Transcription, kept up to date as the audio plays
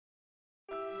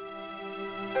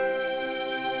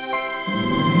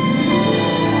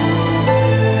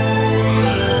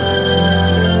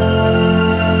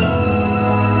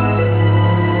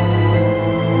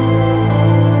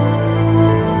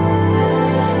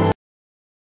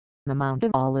the Mount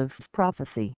of Olives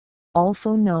prophecy,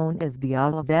 also known as the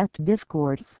Olivet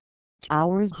Discourse,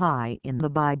 towers high in the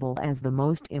Bible as the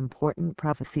most important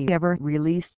prophecy ever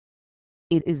released.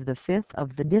 It is the fifth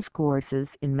of the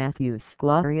discourses in Matthew's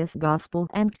glorious Gospel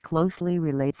and closely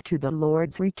relates to the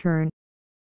Lord's return.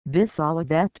 This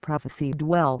Olivet prophecy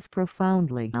dwells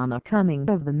profoundly on the coming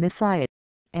of the Messiah,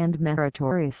 and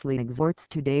meritoriously exhorts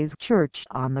today's church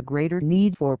on the greater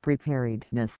need for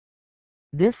preparedness.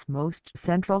 This most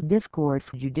central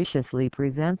discourse judiciously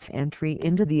presents entry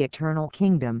into the eternal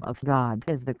kingdom of God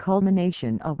as the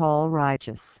culmination of all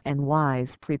righteous and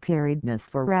wise preparedness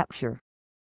for rapture.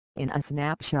 In a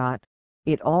snapshot,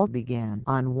 it all began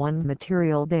on one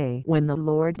material day when the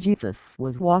Lord Jesus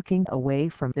was walking away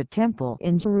from the temple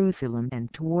in Jerusalem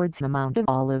and towards the Mount of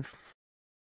Olives.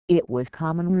 It was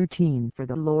common routine for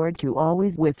the Lord to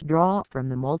always withdraw from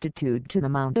the multitude to the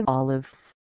Mount of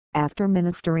Olives, after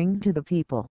ministering to the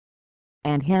people.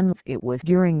 And hence it was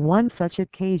during one such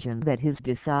occasion that his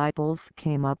disciples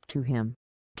came up to him,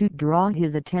 to draw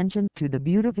his attention to the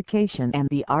beautification and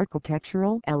the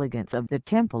architectural elegance of the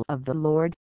temple of the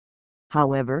Lord.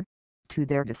 However, to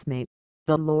their dismay,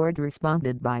 the Lord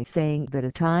responded by saying that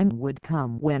a time would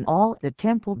come when all the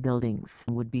temple buildings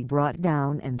would be brought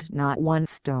down and not one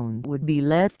stone would be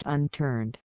left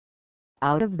unturned.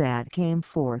 Out of that came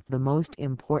forth the most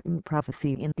important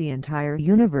prophecy in the entire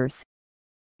universe.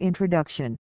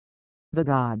 Introduction. The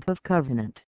God of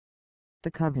Covenant.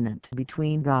 The covenant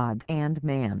between God and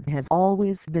man has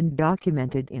always been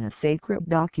documented in a sacred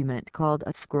document called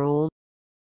a scroll.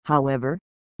 However,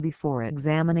 before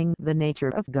examining the nature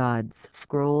of God's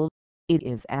scroll, it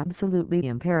is absolutely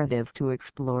imperative to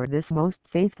explore this most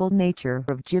faithful nature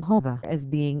of Jehovah as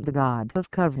being the God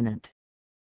of covenant.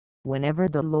 Whenever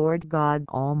the Lord God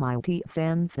Almighty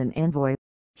sends an envoy,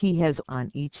 he has on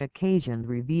each occasion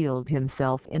revealed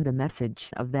himself in the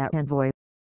message of that envoy.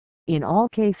 In all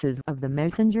cases of the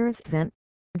messengers sent,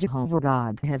 Jehovah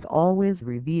God has always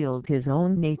revealed his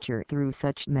own nature through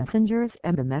such messengers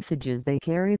and the messages they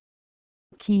carry.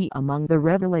 Key among the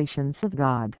revelations of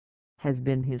God has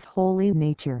been his holy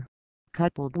nature,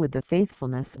 coupled with the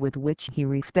faithfulness with which he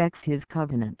respects his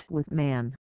covenant with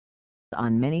man.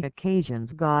 On many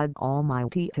occasions God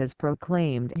Almighty has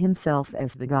proclaimed himself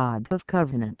as the God of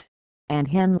covenant, and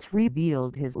hence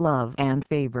revealed his love and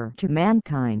favor to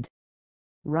mankind.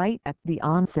 Right at the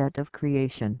onset of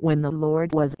creation, when the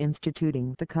Lord was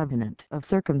instituting the covenant of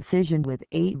circumcision with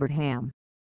Abraham,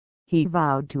 he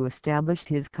vowed to establish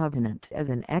his covenant as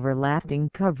an everlasting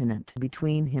covenant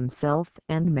between himself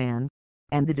and man,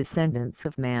 and the descendants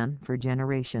of man for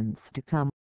generations to come.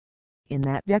 In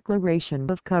that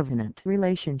declaration of covenant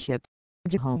relationship,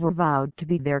 Jehovah vowed to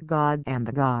be their God and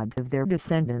the God of their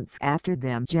descendants after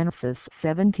them. Genesis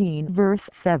 17 verse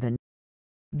 7.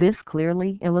 This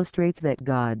clearly illustrates that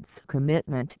God's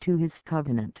commitment to his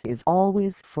covenant is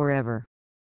always forever.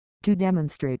 To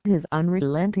demonstrate his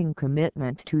unrelenting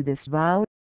commitment to this vow,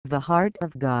 the heart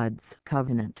of God's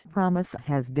covenant promise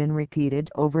has been repeated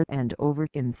over and over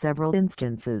in several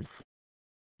instances.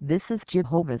 This is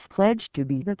Jehovah's pledge to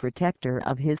be the protector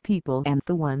of his people and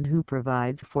the one who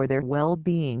provides for their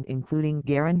well-being, including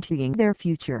guaranteeing their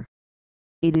future.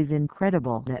 It is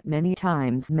incredible that many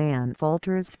times man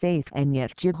falters faith, and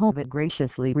yet Jehovah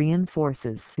graciously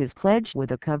reinforces his pledge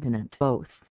with a covenant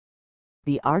oath.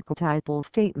 The archetypal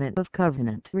statement of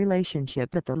covenant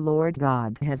relationship that the Lord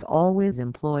God has always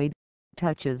employed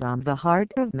touches on the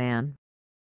heart of man.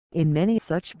 In many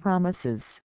such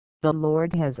promises, the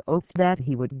Lord has oathed that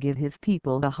he would give his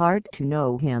people the heart to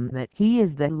know him, that he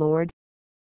is the Lord.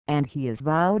 And he has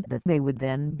vowed that they would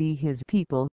then be his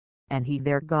people, and he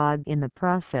their God in the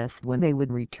process when they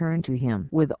would return to him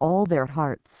with all their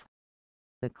hearts.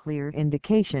 The clear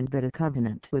indication that a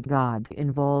covenant with God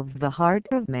involves the heart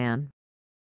of man.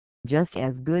 Just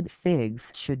as good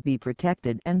figs should be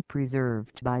protected and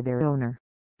preserved by their owner,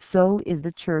 so is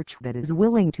the church that is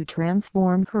willing to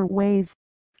transform her ways,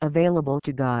 available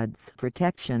to God's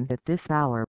protection at this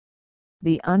hour.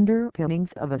 The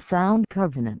underpinnings of a sound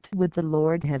covenant with the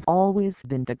Lord has always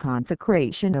been the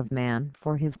consecration of man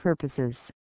for his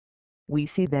purposes. We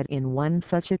see that in one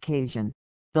such occasion,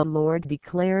 the Lord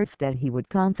declares that he would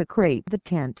consecrate the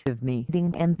tent of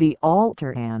meeting and the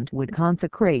altar, and would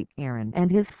consecrate Aaron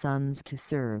and his sons to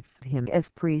serve him as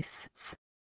priests.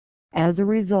 As a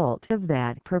result of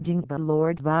that purging, the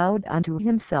Lord vowed unto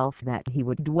himself that he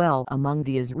would dwell among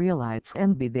the Israelites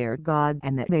and be their God,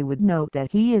 and that they would know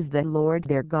that he is the Lord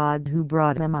their God who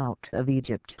brought them out of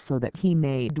Egypt, so that he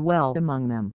may dwell among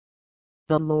them.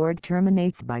 The Lord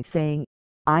terminates by saying,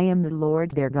 I am the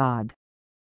Lord their God.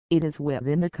 It is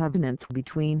within the covenants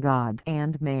between God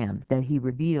and man that he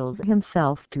reveals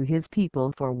himself to his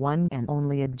people for one and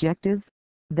only objective,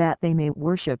 that they may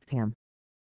worship him.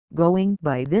 Going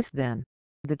by this then,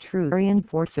 the true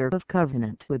enforcer of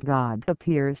covenant with God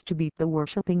appears to be the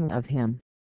worshipping of him.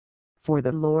 For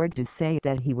the Lord to say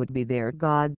that he would be their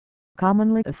God,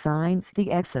 commonly assigns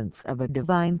the essence of a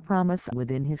divine promise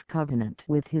within his covenant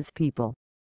with his people.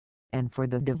 And for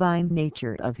the divine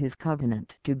nature of his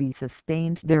covenant to be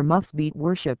sustained there must be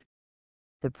worship.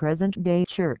 The present-day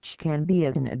church can be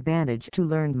at an advantage to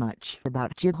learn much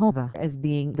about Jehovah as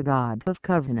being the God of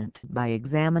covenant by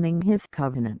examining his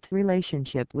covenant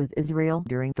relationship with Israel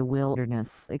during the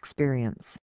wilderness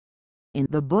experience. In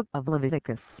the book of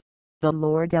Leviticus, the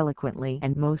Lord eloquently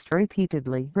and most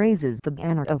repeatedly praises the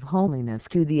banner of holiness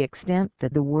to the extent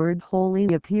that the word holy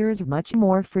appears much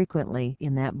more frequently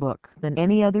in that book than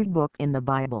any other book in the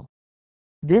Bible.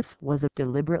 This was a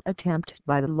deliberate attempt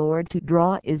by the Lord to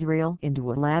draw Israel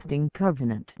into a lasting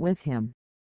covenant with him.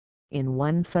 In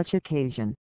one such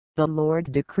occasion, the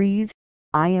Lord decrees,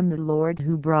 "I am the Lord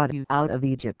who brought you out of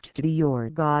Egypt to be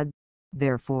your God,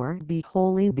 therefore be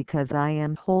holy because I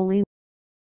am holy."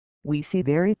 We see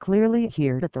very clearly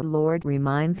here that the Lord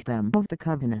reminds them of the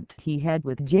covenant he had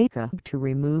with Jacob to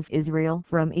remove Israel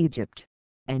from Egypt,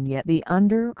 and yet the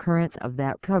undercurrents of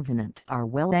that covenant are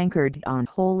well anchored on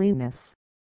holiness.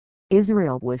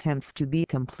 Israel was hence to be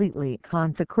completely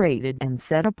consecrated and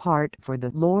set apart for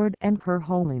the Lord, and her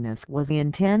holiness was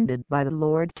intended by the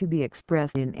Lord to be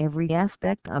expressed in every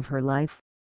aspect of her life.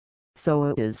 So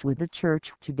it is with the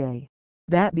church today,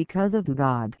 that because of who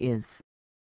God is,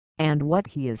 and what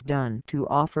he has done to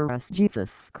offer us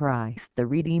Jesus Christ the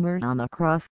Redeemer on the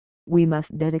cross, we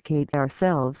must dedicate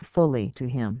ourselves fully to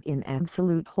him in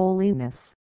absolute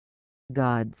holiness.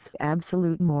 God's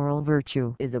absolute moral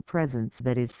virtue is a presence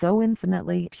that is so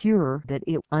infinitely pure that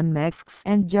it unmasks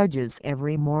and judges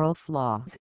every moral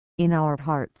flaws in our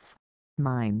hearts,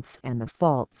 minds and the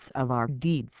faults of our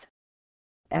deeds.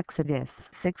 Exodus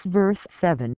 6 verse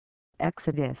 7,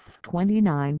 Exodus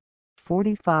 29,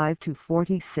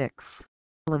 45-46,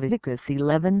 Leviticus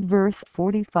 11 verse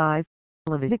 45,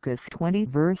 Leviticus 20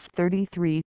 verse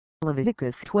 33,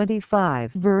 Leviticus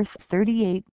 25 verse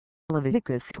 38,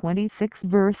 Leviticus 26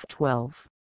 verse 12,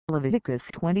 Leviticus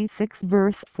 26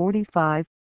 verse 45,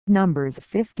 Numbers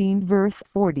 15 verse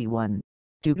 41,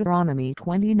 Deuteronomy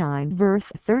 29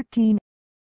 verse 13,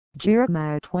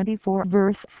 Jeremiah 24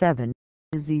 verse 7,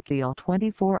 Ezekiel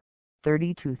 24,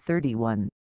 30-31,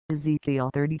 Ezekiel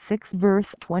 36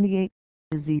 verse 28,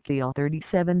 Ezekiel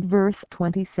 37 verse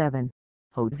 27,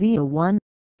 Hosea 1,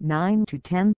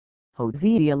 9-10,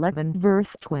 Hosea 11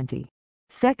 verse 20.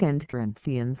 2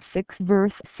 Corinthians 6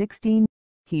 verse 16,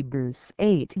 Hebrews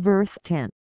 8 verse 10,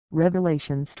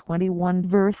 Revelations 21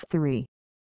 verse 3.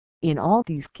 In all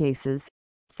these cases,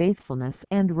 faithfulness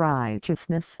and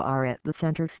righteousness are at the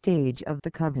center stage of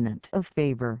the covenant of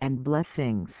favor and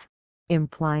blessings,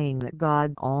 implying that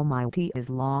God Almighty is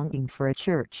longing for a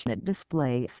church that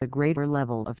displays a greater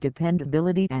level of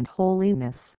dependability and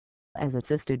holiness, as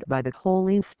assisted by the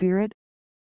Holy Spirit.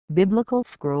 Biblical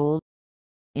Scroll.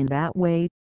 In that way,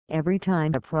 every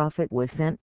time a prophet was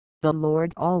sent, the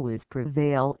Lord always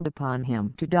prevailed upon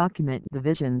him to document the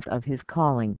visions of his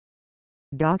calling.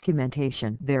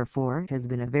 Documentation therefore has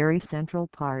been a very central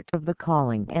part of the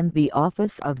calling and the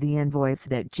office of the envoys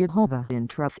that Jehovah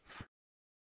entrusts.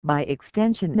 By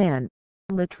extension then,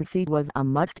 literacy was a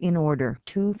must in order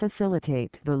to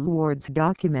facilitate the Lord's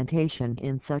documentation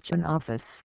in such an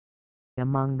office.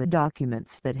 Among the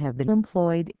documents that have been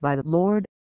employed by the Lord,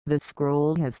 the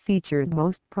scroll has featured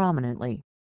most prominently.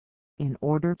 In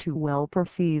order to well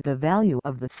perceive the value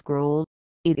of the scroll,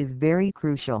 it is very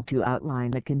crucial to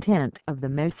outline the content of the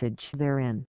message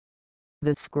therein.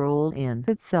 The scroll in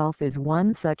itself is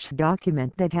one such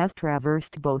document that has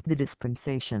traversed both the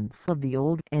dispensations of the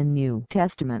Old and New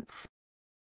Testaments.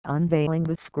 Unveiling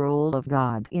the scroll of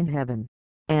God in heaven,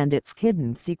 and its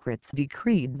hidden secrets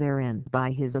decreed therein by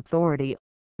his authority,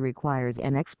 requires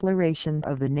an exploration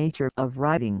of the nature of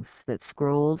writings that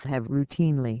scrolls have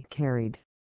routinely carried.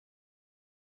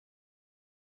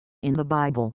 In the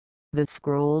Bible, the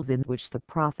scrolls in which the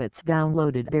prophets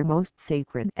downloaded their most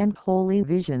sacred and holy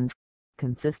visions,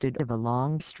 consisted of a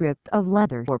long strip of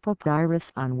leather or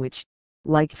papyrus on which,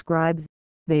 like scribes,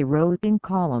 they wrote in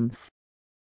columns.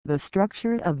 The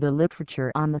structure of the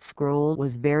literature on the scroll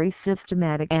was very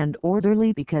systematic and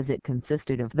orderly because it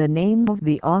consisted of the name of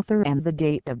the author and the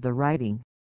date of the writing.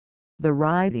 The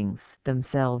writings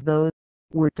themselves, though,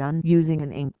 were done using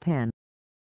an ink pen.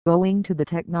 Owing to the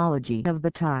technology of the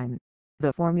time,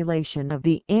 The formulation of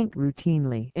the ink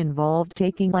routinely involved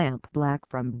taking lamp black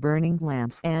from burning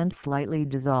lamps and slightly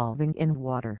dissolving in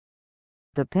water.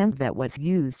 The pen that was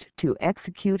used to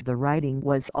execute the writing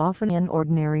was often an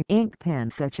ordinary ink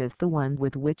pen, such as the one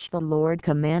with which the Lord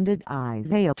commanded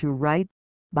Isaiah to write,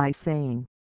 by saying,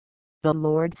 "The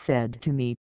Lord said to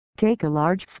me, take a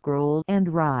large scroll and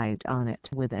write on it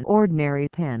with an ordinary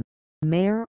pen,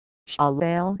 Mer,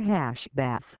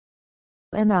 Shalal-Hash-Baz.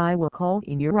 And I will call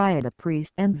in Uriah the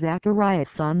priest and Zechariah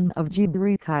son of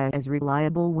Jeberechiah as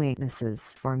reliable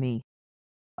witnesses for me."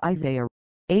 Isaiah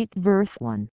 8 verse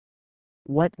 1.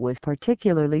 What was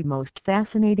particularly most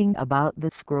fascinating about the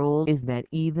scroll is that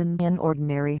even an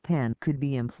ordinary pen could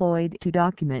be employed to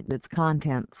document its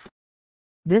contents.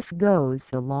 This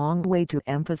goes a long way to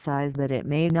emphasize that it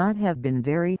may not have been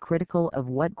very critical of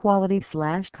what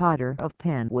quality/caliber of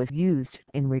pen was used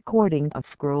in recording a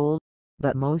scroll,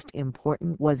 but most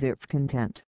important was its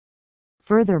content.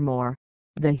 Furthermore,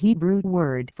 the Hebrew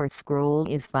word for scroll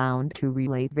is found to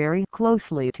relate very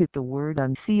closely to the word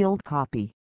unsealed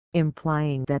copy,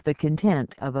 implying that the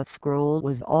content of a scroll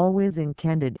was always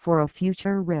intended for a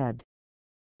future read.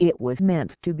 It was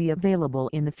meant to be available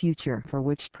in the future, for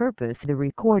which purpose the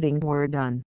recording were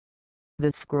done.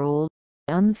 The scroll,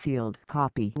 unsealed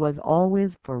copy, was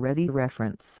always for ready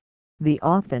reference, the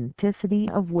authenticity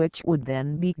of which would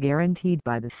then be guaranteed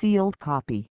by the sealed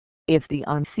copy, if the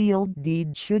unsealed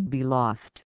deed should be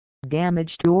lost,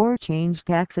 damaged or changed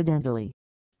accidentally,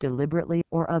 deliberately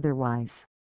or otherwise.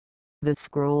 The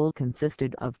scroll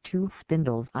consisted of 2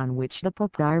 spindles on which the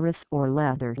papyrus or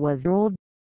leather was rolled.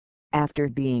 After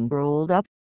being rolled up,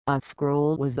 a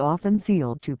scroll was often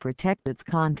sealed to protect its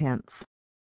contents.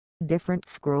 Different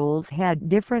scrolls had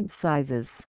different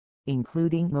sizes,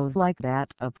 including those like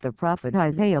that of the prophet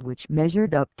Isaiah, which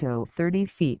measured up to 30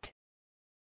 feet.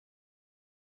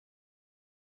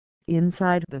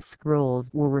 Inside the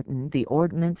scrolls were written the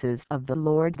ordinances of the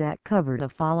Lord that covered the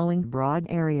following broad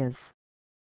areas.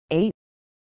 A.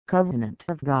 Covenant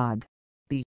of God.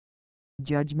 B.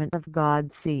 Judgment of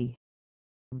God. C.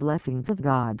 Blessings of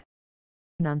God.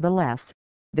 Nonetheless,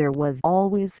 there was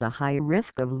always a high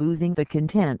risk of losing the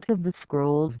content of the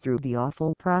scrolls through the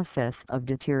awful process of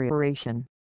deterioration.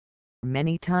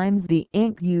 Many times the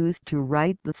ink used to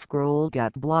write the scroll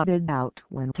got blotted out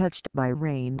when touched by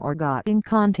rain or got in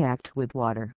contact with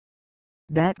water.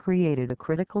 That created a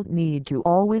critical need to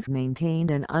always maintain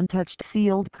an untouched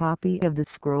sealed copy of the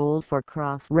scroll for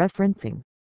cross-referencing.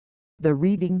 The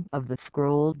reading of the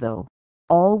scroll, though,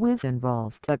 always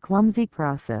involved a clumsy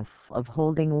process of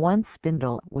holding one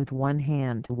spindle with one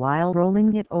hand while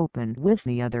rolling it open with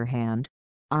the other hand,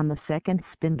 on the second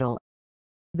spindle.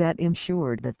 That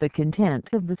ensured that the content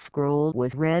of the scroll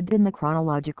was read in the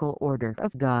chronological order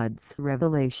of God's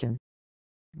revelation.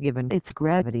 Given its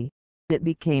gravity, it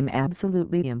became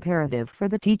absolutely imperative for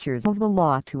the teachers of the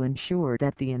law to ensure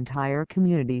that the entire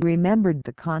community remembered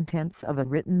the contents of a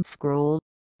written scroll,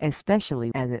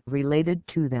 especially as it related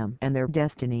to them and their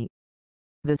destiny.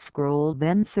 The scroll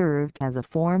then served as a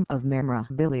form of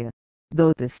memorabilia,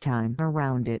 though this time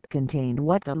around it contained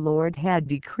what the Lord had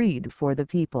decreed for the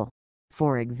people.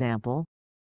 For example,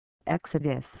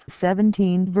 Exodus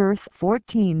 17 verse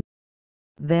 14.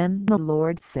 Then the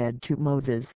Lord said to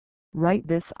Moses, "Write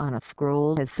this on a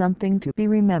scroll as something to be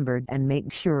remembered and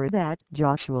make sure that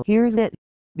Joshua hears it,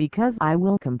 because I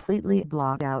will completely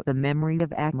blot out the memory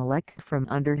of Amalek from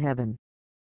under heaven."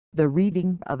 The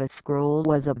reading of a scroll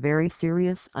was a very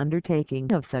serious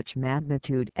undertaking of such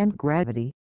magnitude and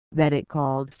gravity, that it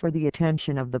called for the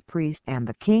attention of the priest and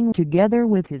the king together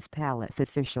with his palace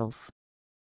officials.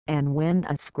 And when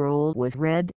a scroll was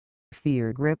read,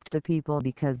 fear gripped the people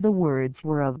because the words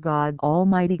were of God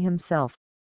Almighty Himself.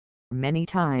 Many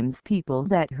times people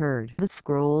that heard the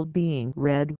scroll being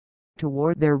read,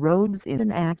 toward their robes in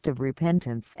an act of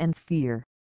repentance and fear.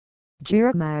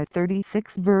 Jeremiah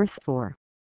 36 verse 4.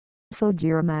 So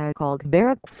Jeremiah called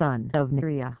Baruch son of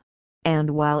Neriah, and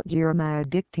while Jeremiah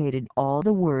dictated all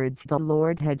the words the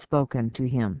Lord had spoken to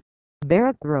him,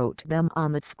 Baruch wrote them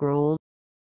on the scroll.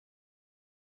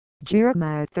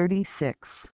 Jeremiah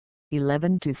 36,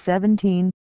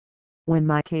 11-17. When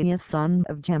Micaiah son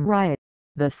of Jemariah,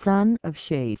 the son of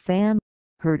Shaphan,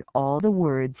 heard all the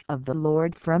words of the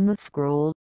Lord from the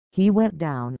scroll, he went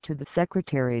down to the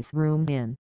secretary's room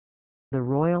in the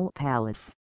royal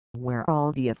palace, where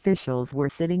all the officials were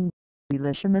sitting: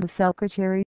 Elishama the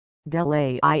secretary,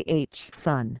 Delaiah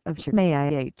son of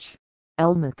Shemaiah,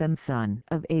 Elnathan son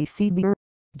of Asibir,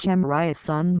 Jemariah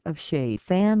son of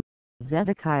Shaphan,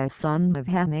 Zedekiah son of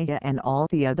Hananiah, and all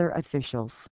the other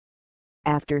officials.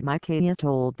 After Micaiah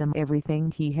told them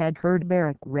everything he had heard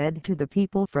Baruch read to the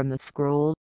people from the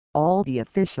scroll, all the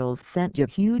officials sent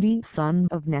Jehudi son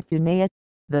of Nethaniah,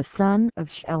 the son of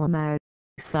Shelemiah,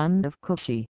 son of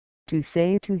Cushi, to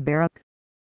say to Baruch,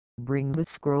 "Bring the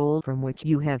scroll from which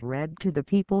you have read to the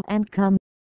people and come."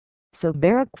 So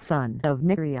Baruch son of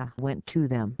Neriah went to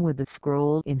them with the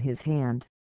scroll in his hand.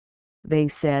 They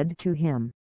said to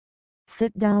him,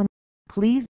 "Sit down,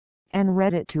 please, and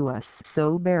read it to us."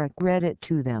 So Baruch read it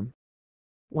to them.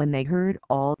 When they heard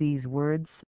all these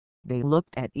words, they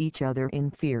looked at each other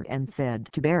in fear and said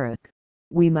to Baruch,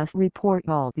 "We must report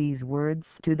all these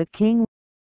words to the king."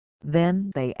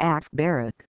 Then they asked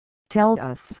Baruch, "Tell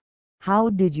us, how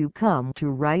did you come to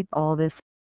write all this?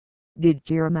 Did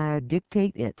Jeremiah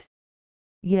dictate it?"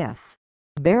 "Yes,"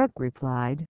 Baruch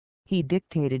replied, "he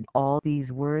dictated all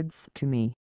these words to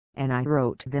me, and I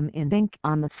wrote them in ink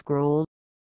on the scroll."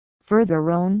 Further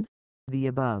on, the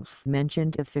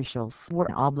above-mentioned officials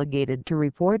were obligated to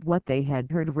report what they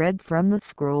had heard read from the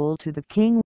scroll to the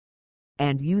king.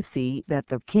 And you see that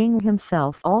the king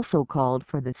himself also called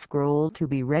for the scroll to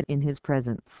be read in his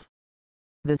presence.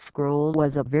 The scroll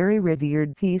was a very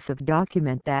revered piece of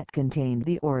document that contained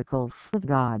the oracles of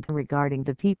God regarding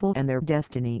the people and their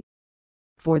destiny.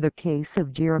 For the case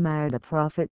of Jeremiah the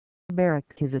prophet,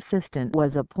 Baruch his assistant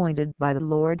was appointed by the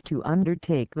Lord to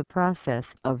undertake the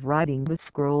process of writing the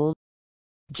scroll.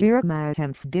 Jeremiah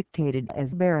hence dictated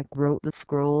as Baruch wrote the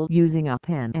scroll using a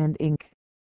pen and ink.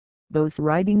 Those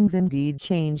writings indeed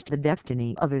changed the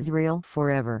destiny of Israel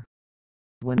forever.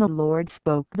 When the Lord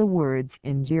spoke the words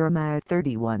in Jeremiah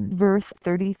 31 verse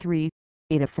 33,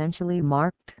 it essentially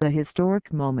marked the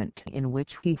historic moment in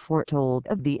which he foretold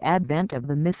of the advent of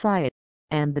the Messiah,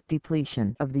 and the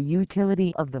depletion of the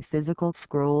utility of the physical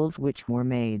scrolls which were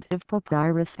made of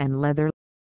papyrus and leather.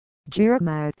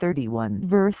 Jeremiah 31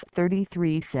 verse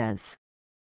 33 says,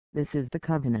 "This is the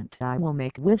covenant I will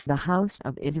make with the house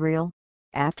of Israel,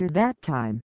 after that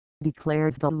time,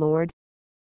 declares the Lord.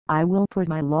 I will put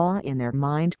my law in their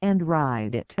mind and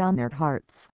write it on their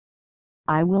hearts.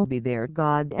 I will be their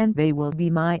God and they will be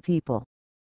my people."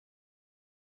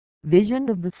 Vision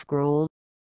of the scroll.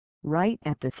 Right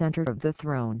at the center of the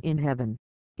throne in heaven,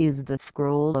 is the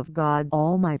scroll of God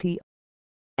Almighty.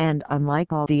 And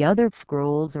unlike all the other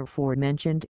scrolls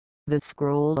aforementioned, the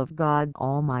scroll of God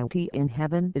Almighty in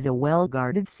heaven is a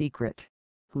well-guarded secret,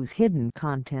 whose hidden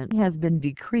content has been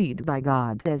decreed by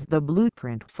God as the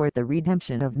blueprint for the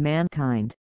redemption of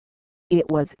mankind. It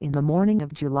was in the morning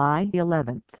of July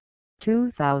 11,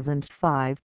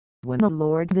 2005, when the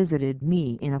Lord visited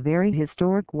me in a very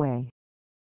historic way.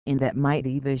 In that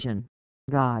mighty vision,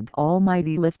 God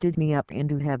Almighty lifted me up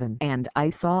into heaven and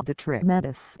I saw the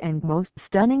tremendous and most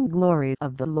stunning glory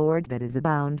of the Lord that is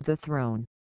abound the throne.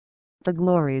 The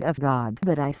glory of God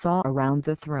that I saw around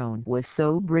the throne was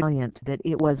so brilliant that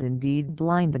it was indeed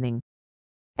blinding.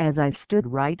 As I stood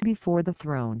right before the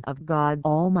throne of God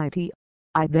Almighty,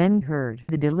 I then heard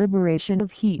the deliberation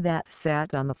of He that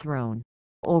sat on the throne,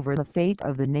 over the fate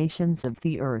of the nations of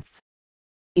the earth.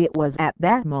 It was at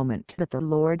that moment that the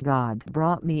Lord God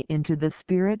brought me into the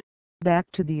Spirit, back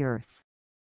to the earth.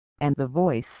 And the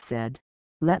voice said,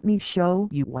 "Let me show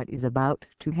you what is about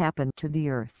to happen to the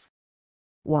earth."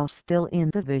 While still in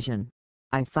the vision,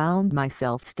 I found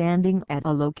myself standing at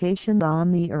a location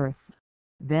on the earth.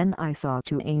 Then I saw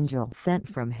two angels sent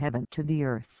from heaven to the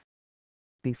earth.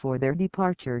 Before their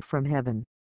departure from heaven,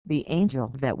 the angel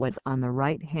that was on the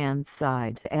right-hand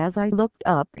side as I looked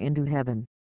up into heaven,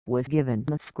 was given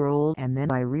the scroll, and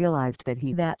then I realized that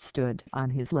he that stood on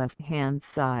his left-hand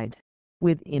side,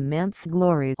 with immense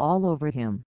glory all over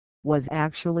him, was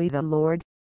actually the Lord.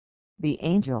 The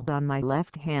angel on my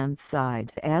left-hand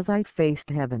side as I faced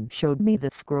heaven showed me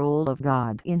the scroll of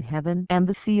God in heaven and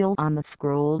the seal on the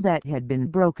scroll that had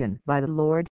been broken by the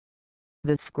Lord.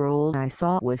 The scroll I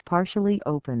saw was partially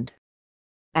opened.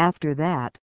 After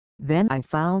that, then I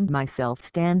found myself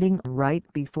standing right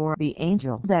before the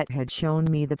angel that had shown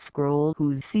me the scroll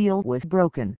whose seal was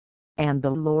broken, and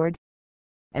the Lord.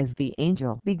 As the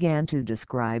angel began to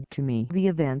describe to me the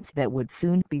events that would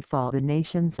soon befall the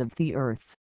nations of the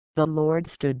earth, the Lord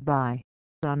stood by,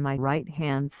 on my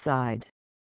right-hand side.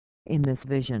 In this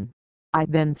vision, I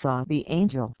then saw the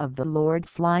angel of the Lord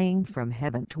flying from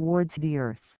heaven towards the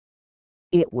earth.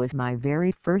 It was my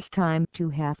very first time to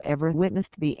have ever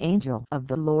witnessed the angel of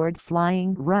the Lord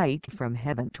flying right from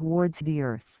heaven towards the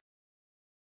earth.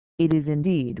 It is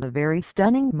indeed a very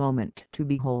stunning moment to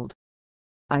behold.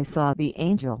 I saw the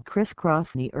angel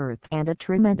crisscross the earth, and a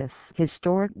tremendous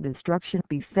historic destruction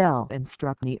befell and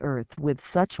struck the earth with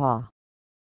such awe.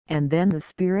 And then the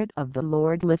Spirit of the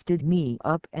Lord lifted me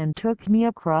up and took me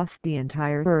across the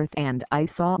entire earth, and I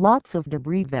saw lots of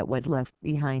debris that was left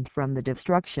behind from the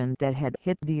destruction that had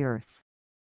hit the earth.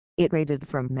 It ranged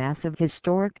from massive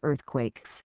historic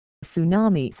earthquakes,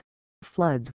 tsunamis,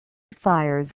 floods,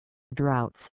 fires,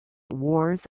 droughts,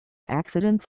 wars,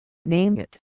 accidents, name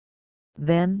it.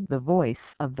 Then the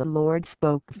voice of the Lord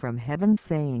spoke from heaven,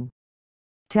 saying,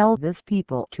 "Tell this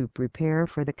people to prepare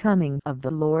for the coming of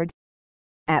the Lord."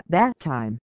 At that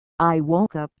time, I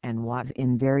woke up and was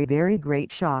in very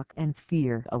great shock and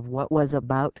fear of what was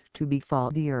about to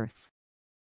befall the earth.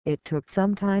 It took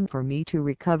some time for me to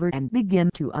recover and begin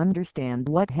to understand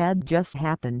what had just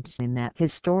happened in that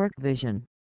historic vision.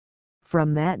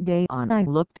 From that day on, I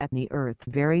looked at the earth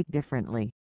very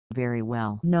differently, very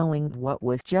well knowing what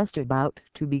was just about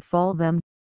to befall them.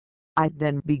 I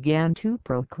then began to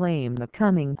proclaim the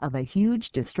coming of a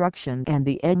huge destruction and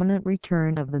the imminent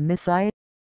return of the Messiah.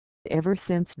 Ever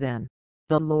since then,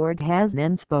 the Lord has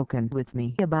then spoken with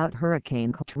me about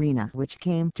Hurricane Katrina, which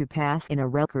came to pass in a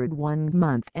record 1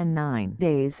 month and 9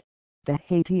 days, the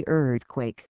Haiti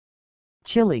earthquake,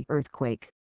 Chile earthquake,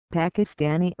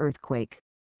 Pakistani earthquake,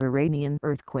 Iranian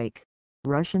earthquake,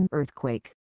 Russian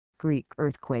earthquake, Greek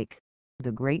earthquake,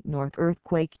 the Great North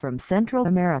earthquake from Central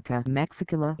America,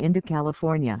 Mexico into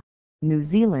California, New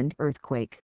Zealand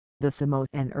earthquake, the Samoan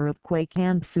earthquake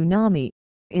and tsunami,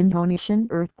 Indonesian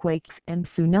earthquakes and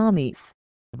tsunamis,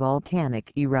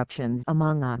 volcanic eruptions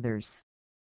among others.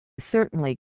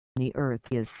 Certainly, the earth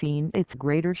has seen its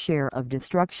greater share of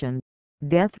destruction,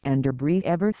 death and debris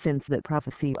ever since the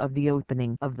prophecy of the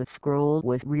opening of the scroll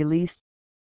was released.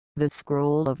 The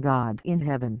scroll of God in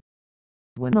heaven.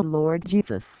 When the Lord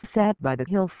Jesus sat by the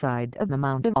hillside of the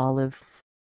Mount of Olives,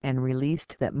 and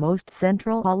released that most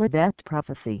central Olivet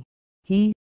prophecy,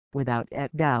 he, without a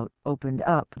doubt, opened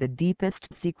up the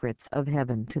deepest secrets of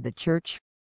heaven to the church.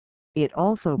 It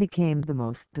also became the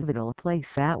most pivotal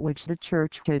place at which the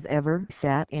church has ever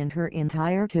sat in her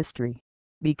entire history,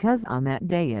 because on that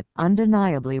day it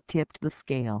undeniably tipped the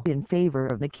scale in favor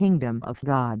of the kingdom of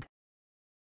God.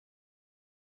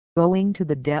 Going to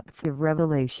the depth of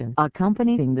revelation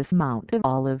accompanying this Mount of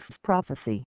Olives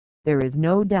prophecy, there is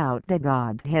no doubt that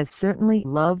God has certainly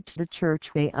loved the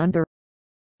church they under.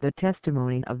 The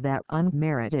testimony of that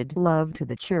unmerited love to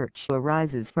the church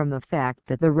arises from the fact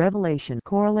that the revelation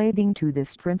correlating to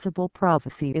this principal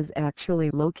prophecy is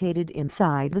actually located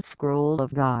inside the scroll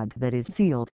of God that is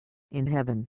sealed in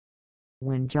heaven.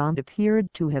 When John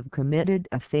appeared to have committed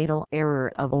a fatal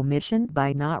error of omission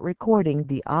by not recording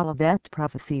the Olivet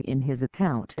prophecy in his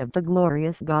account of the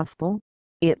glorious gospel,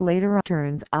 it later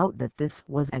turns out that this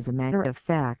was, as a matter of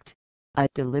fact, a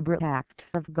deliberate act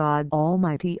of God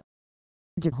Almighty.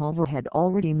 Jehovah had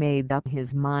already made up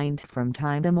his mind from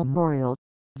time immemorial,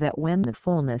 that when the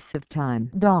fullness of time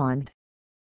dawned,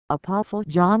 Apostle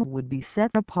John would be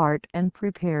set apart and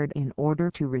prepared in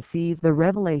order to receive the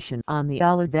revelation on the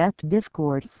Olivet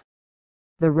Discourse.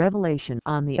 The revelation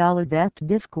on the Olivet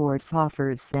Discourse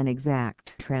offers an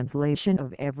exact translation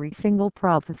of every single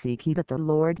prophecy key that the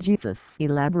Lord Jesus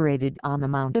elaborated on the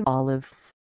Mount of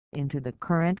Olives, into the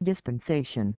current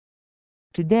dispensation.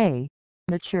 Today,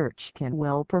 the church can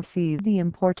well perceive the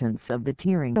importance of the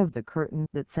tearing of the curtain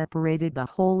that separated the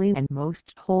holy and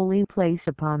most holy place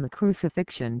upon the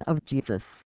crucifixion of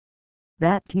Jesus.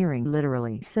 That tearing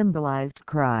literally symbolized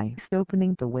Christ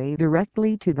opening the way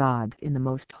directly to God in the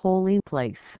most holy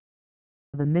place.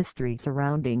 The mystery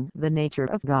surrounding the nature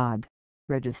of God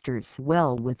registers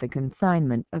well with the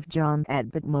confinement of John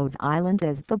at Patmos Island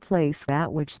as the place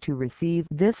at which to receive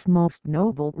this most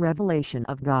noble revelation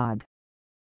of God.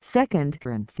 2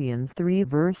 Corinthians 3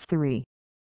 verse 3.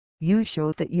 You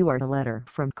show that you are a letter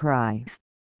from Christ,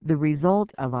 the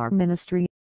result of our ministry,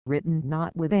 written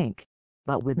not with ink,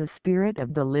 but with the Spirit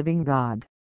of the living God,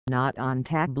 not on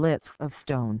tablets of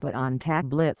stone but on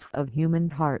tablets of human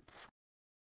hearts.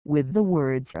 With the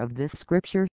words of this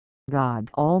scripture, God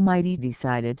Almighty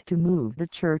decided to move the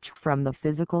church from the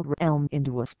physical realm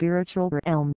into a spiritual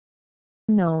realm.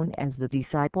 Known as the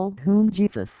disciple whom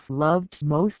Jesus loved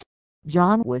most,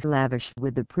 John was lavished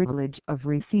with the privilege of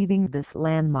receiving this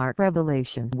landmark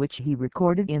revelation which he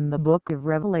recorded in the book of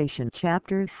Revelation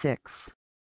chapter 6.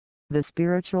 The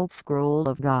spiritual scroll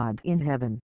of God in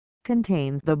heaven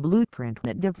contains the blueprint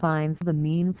that defines the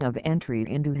means of entry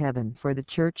into heaven for the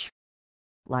church.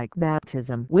 Like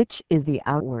baptism, which is the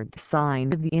outward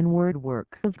sign of the inward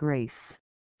work of grace,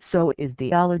 so is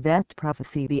the Olivet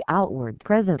prophecy the outward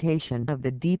presentation of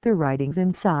the deeper writings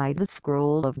inside the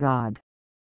scroll of God.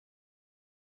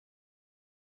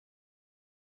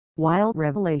 While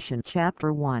Revelation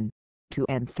chapter 1 2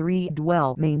 and 3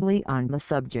 dwell mainly on the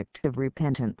subject of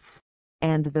repentance,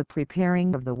 and the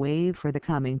preparing of the way for the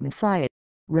coming Messiah.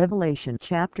 Revelation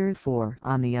chapter 4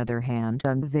 on the other hand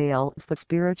unveils the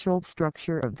spiritual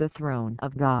structure of the throne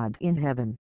of God in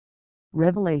heaven.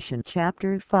 Revelation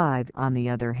chapter 5 on the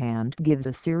other hand gives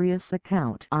a serious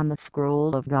account on the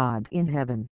scroll of God in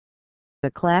heaven.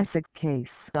 The classic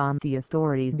case on the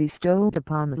authority bestowed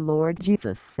upon the Lord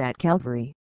Jesus at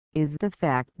Calvary is the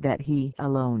fact that he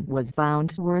alone was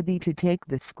found worthy to take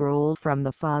the scroll from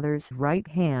the Father's right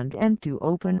hand and to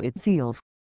open its seals.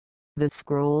 The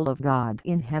scroll of God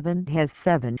in heaven has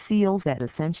 7 seals that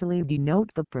essentially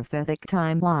denote the prophetic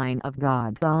timeline of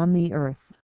God on the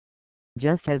earth.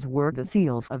 Just as were the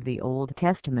seals of the Old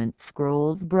Testament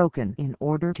scrolls broken in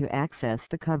order to access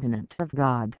the covenant of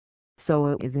God, so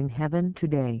it is in heaven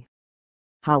today.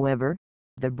 However,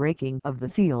 the breaking of the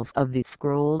seals of the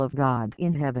scroll of God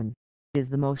in heaven is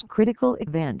the most critical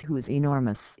event whose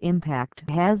enormous impact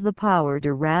has the power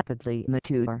to rapidly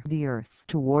mature the earth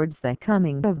towards the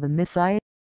coming of the Messiah.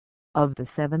 Of the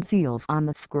 7 seals on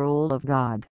the scroll of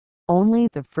God, only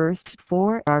the first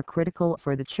 4 are critical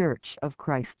for the Church of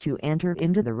Christ to enter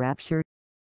into the rapture.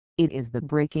 It is the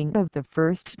breaking of the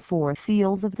first 4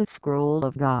 seals of the scroll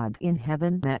of God in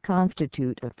heaven that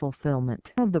constitute a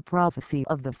fulfillment of the prophecy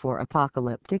of the 4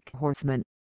 apocalyptic horsemen.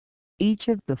 Each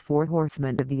of the 4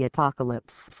 horsemen of the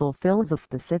apocalypse fulfills a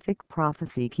specific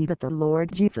prophecy that the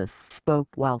Lord Jesus spoke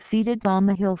while seated on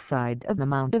the hillside of the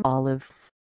Mount of Olives.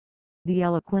 The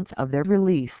eloquence of their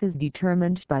release is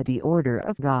determined by the order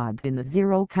of God in the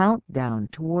 0 countdown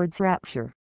towards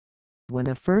rapture. When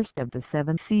the first of the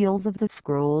 7 seals of the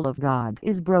scroll of God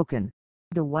is broken,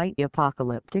 the white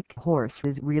apocalyptic horse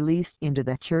is released into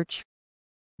the church.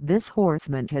 This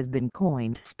horseman has been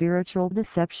coined spiritual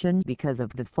deception because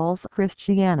of the false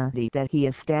Christianity that he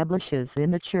establishes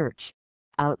in the church,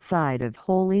 outside of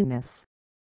holiness.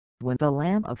 When the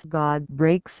Lamb of God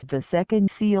breaks the 2nd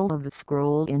seal of the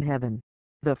scroll in heaven,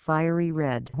 the fiery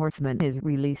red horseman is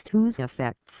released whose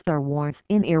effects are wars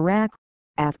in Iraq,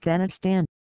 Afghanistan,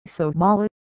 Somalia,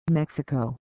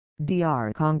 Mexico,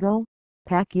 DR Congo,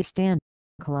 Pakistan,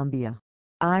 Colombia,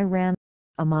 Iran,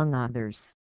 among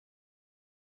others.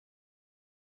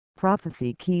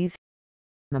 Prophecy keys.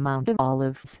 The Mount of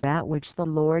Olives, that which the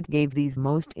Lord gave these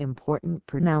most important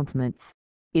pronouncements,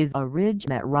 is a ridge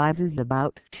that rises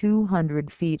about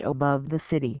 200 feet above the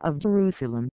city of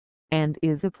Jerusalem, and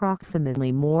is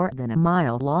approximately more than a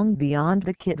mile long beyond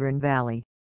the Kidron Valley.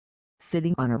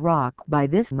 Sitting on a rock by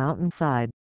this mountainside,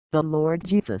 the Lord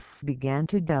Jesus began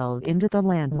to delve into the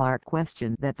landmark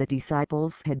question that the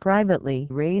disciples had privately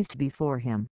raised before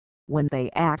him, when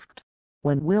they asked,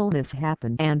 "When will this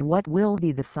happen and what will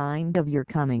be the sign of your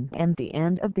coming and the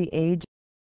end of the age?"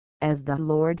 As the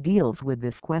Lord deals with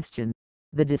this question,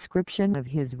 the description of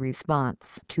his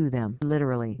response to them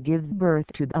literally gives birth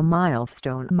to a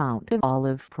milestone Mount of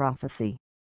Olives prophecy.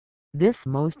 This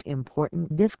most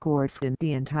important discourse in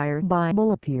the entire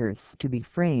Bible appears to be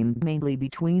framed mainly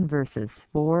between verses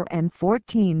 4 and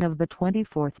 14 of the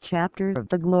 24th chapter of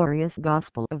the glorious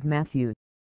Gospel of Matthew.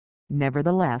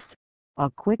 Nevertheless, a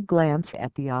quick glance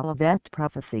at the Olivet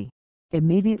prophecy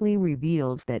immediately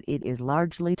reveals that it is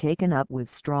largely taken up with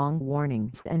strong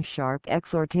warnings and sharp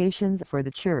exhortations for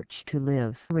the Church to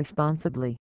live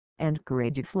responsibly and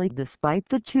courageously despite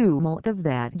the tumult of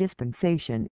that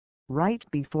dispensation, right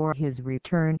before his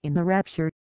return in the rapture.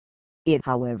 It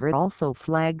however also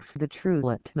flags the true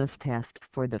litmus test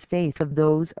for the faith of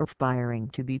those aspiring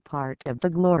to be part of the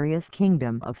glorious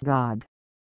kingdom of God,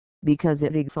 because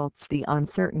it exalts the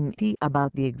uncertainty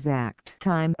about the exact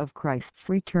time of Christ's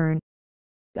return,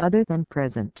 other than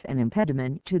present an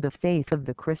impediment to the faith of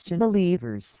the Christian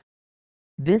believers.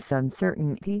 This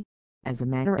uncertainty, as a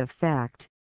matter of fact,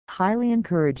 highly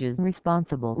encourages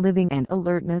responsible living and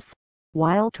alertness,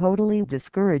 while totally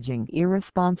discouraging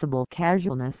irresponsible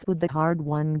casualness with the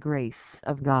hard-won grace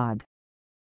of God.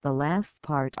 The last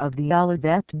part of the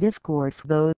Olivet Discourse,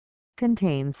 though,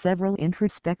 contains several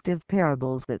introspective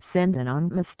parables that send an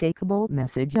unmistakable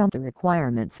message on the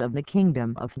requirements of the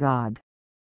kingdom of God.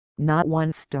 Not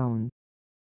one stone.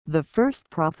 The first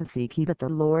prophecy key that the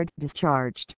Lord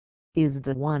discharged is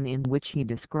the one in which he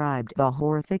described the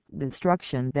horrific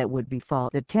destruction that would befall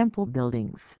the temple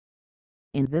buildings.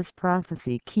 In this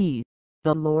prophecy key,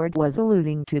 the Lord was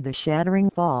alluding to the shattering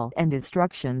fall and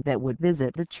destruction that would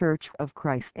visit the Church of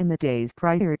Christ in the days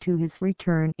prior to his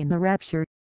return in the rapture.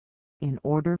 In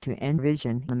order to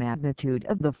envision the magnitude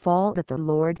of the fall that the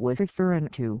Lord was referring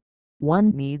to, one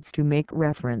needs to make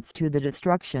reference to the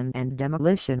destruction and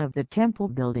demolition of the temple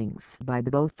buildings by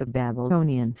both the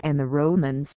Babylonians and the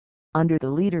Romans. under the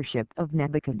leadership of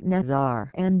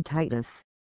Nebuchadnezzar and Titus,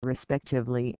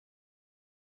 respectively.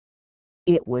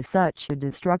 It was such a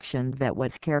destruction that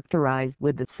was characterized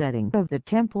with the setting of the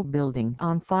temple building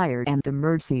on fire and the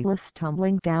merciless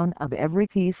tumbling down of every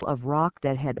piece of rock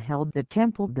that had held the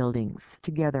temple buildings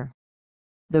together.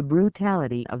 The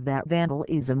brutality of that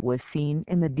vandalism was seen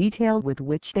in the detail with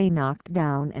which they knocked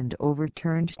down and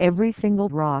overturned every single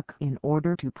rock in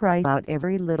order to pry out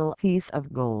every little piece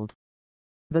of gold.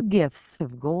 The gifts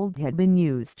of gold had been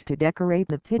used to decorate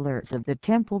the pillars of the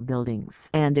temple buildings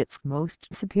and its most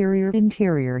superior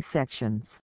interior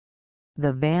sections.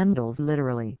 The Vandals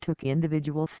literally took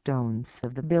individual stones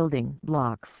of the building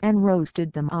blocks and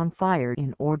roasted them on fire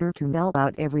in order to melt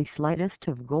out every slightest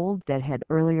of gold that had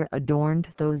earlier adorned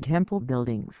those temple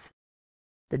buildings.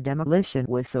 The demolition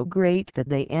was so great that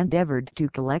they endeavored to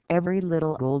collect every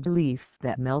little gold leaf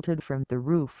that melted from the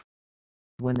roof.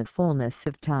 When the fullness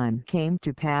of time came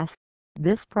to pass,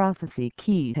 this prophecy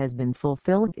key has been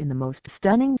fulfilled in the most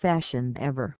stunning fashion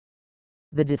ever.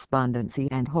 The despondency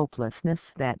and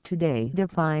hopelessness that today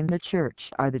define the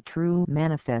Church are the true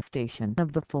manifestation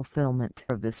of the fulfillment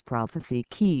of this prophecy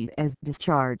key as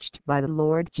discharged by the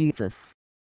Lord Jesus.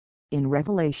 In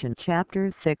Revelation chapter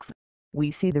 6,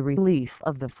 we see the release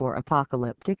of the four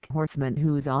apocalyptic horsemen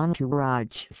whose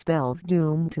entourage spells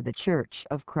doom to the Church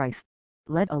of Christ,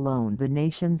 let alone the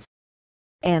nations.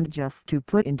 And just to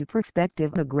put into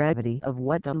perspective the gravity of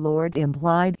what the Lord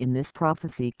implied in this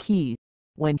prophecy key,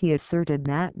 when he asserted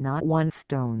that not one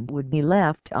stone would be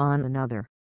left on another,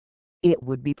 it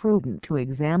would be prudent to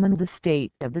examine the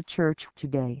state of the Church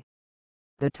today.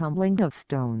 The tumbling of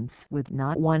stones with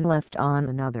not one left on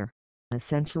another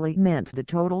essentially meant the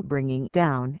total bringing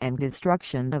down and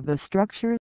destruction of the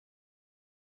structure.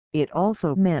 It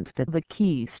also meant that the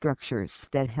key structures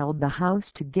that held the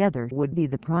house together would be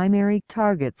the primary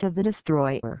targets of the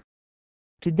destroyer.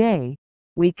 Today,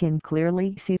 we can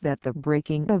clearly see that the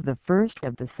breaking of the first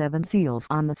of the 7 seals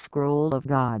on the scroll of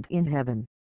God in heaven,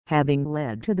 having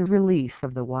led to the release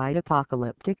of the white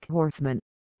apocalyptic horsemen,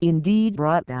 indeed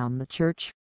brought down the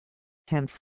Church.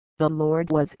 Hence, the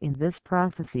Lord was in this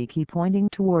prophecy key pointing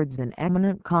towards an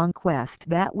imminent conquest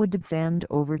that would descend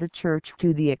over the Church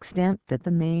to the extent that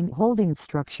the main holding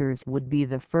structures would be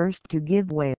the first to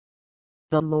give way.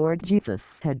 The Lord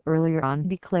Jesus had earlier on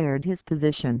declared his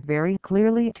position very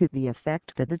clearly to the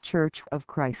effect that the Church of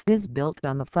Christ is built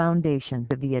on the foundation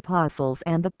of the apostles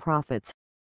and the prophets.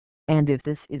 And if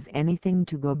this is anything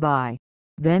to go by,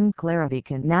 then clarity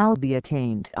can now be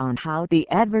attained on how the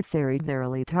adversary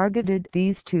verily targeted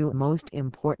these 2 most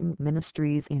important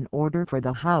ministries in order for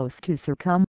the house to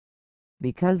succumb.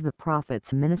 Because the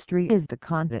prophet's ministry is the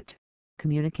conduit,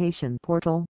 communication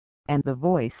portal, and the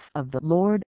voice of the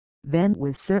Lord, then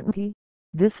with certainty,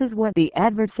 this is what the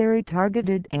adversary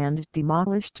targeted and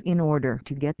demolished in order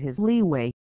to get his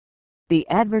leeway. The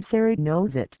adversary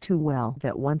knows it too well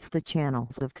that once the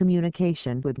channels of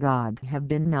communication with God have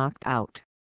been knocked out,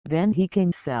 then he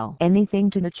can sell anything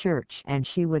to the Church and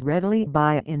she would readily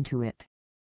buy into it.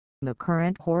 The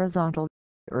current horizontal,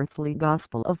 earthly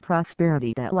gospel of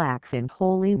prosperity that lacks in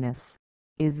holiness,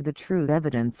 is the true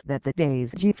evidence that the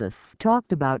days Jesus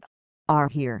talked about are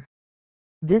here.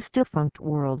 This defunct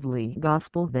worldly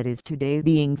gospel that is today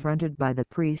being fronted by the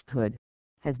priesthood,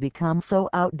 has become so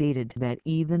outdated that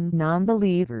even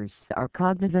non-believers are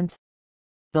cognizant.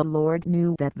 The Lord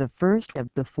knew that the first of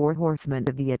the 4 horsemen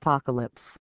of the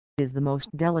apocalypse is the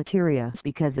most deleterious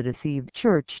because a deceived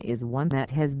church is one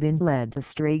that has been led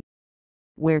astray,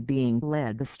 where being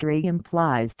led astray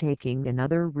implies taking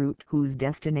another route whose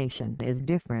destination is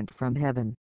different from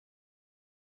heaven.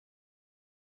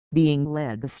 Being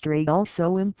led astray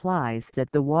also implies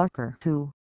that the walker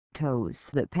who toes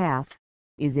that path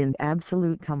is in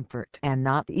absolute comfort and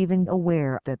not even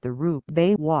aware that the route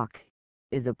they walk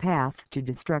is a path to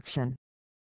destruction.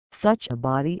 Such a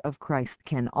body of Christ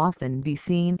can often be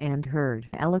seen and heard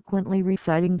eloquently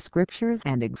reciting scriptures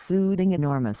and exuding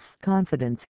enormous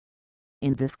confidence.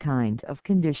 In this kind of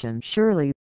condition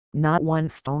surely, not one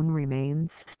stone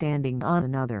remains standing on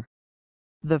another.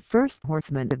 The first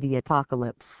horseman of the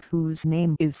apocalypse, whose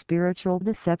name is spiritual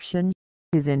deception,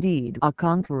 is indeed a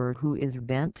conqueror who is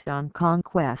bent on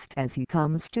conquest as he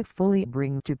comes to fully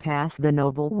bring to pass the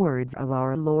noble words of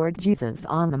our Lord Jesus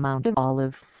on the Mount of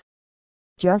Olives.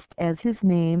 Just as his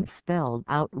name spelled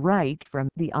out right from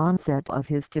the onset of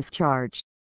his discharge,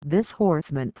 this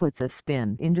horseman puts a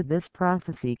spin into this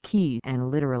prophecy key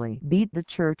and literally beat the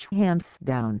Church hands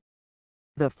down.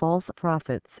 The false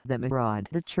prophets that maraud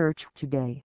the Church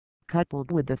today,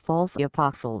 coupled with the false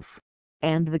apostles,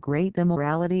 and the great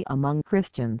immorality among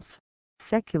Christians,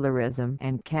 Secularism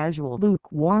and casual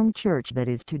lukewarm church that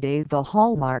is today the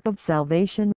hallmark of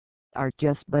salvation, are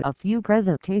just but a few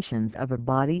presentations of a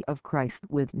body of Christ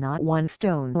with not one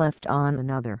stone left on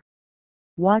another.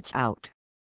 Watch out.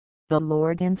 The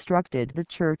Lord instructed the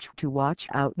church to watch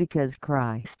out because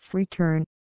Christ's return,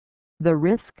 the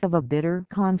risk of a bitter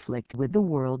conflict with the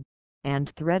world, and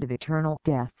threat of eternal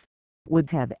death, would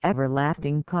have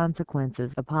everlasting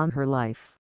consequences upon her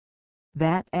life.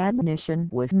 That admonition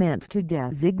was meant to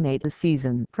designate the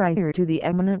season prior to the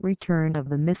imminent return of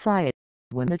the Messiah,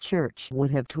 when the church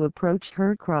would have to approach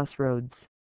her crossroads.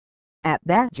 At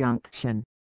that junction,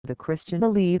 the Christian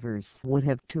believers would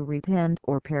have to repent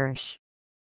or perish.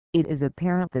 It is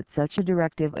apparent that such a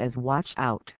directive as watch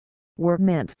out were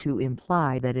meant to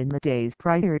imply that in the days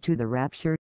prior to the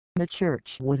rapture, the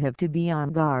church would have to be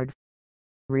on guard.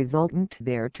 Resultant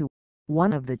thereto,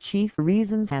 one of the chief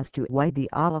reasons as to why the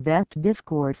Olivet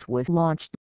Discourse was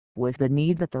launched, was the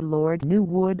need that the Lord knew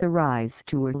would arise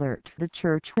to alert the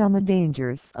church on the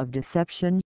dangers of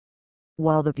deception.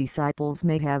 While the disciples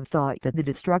may have thought that the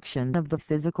destruction of the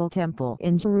physical temple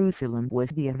in Jerusalem was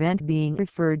the event being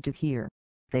referred to here,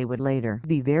 they would later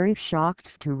be very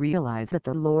shocked to realize that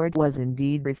the Lord was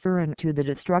indeed referring to the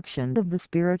destruction of the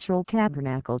spiritual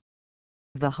tabernacle.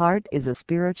 The heart is a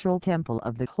spiritual temple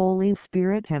of the Holy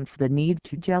Spirit, hence the need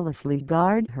to jealously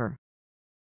guard her.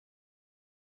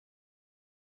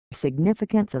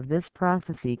 Significance of this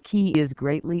prophecy key is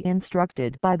greatly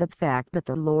instructed by the fact that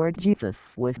the Lord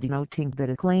Jesus was denoting that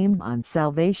a claim on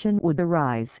salvation would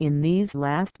arise in these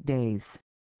last days,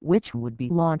 which would be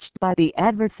launched by the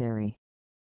adversary.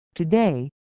 Today,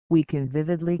 we can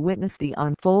vividly witness the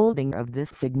unfolding of this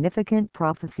significant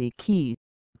prophecy key,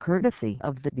 courtesy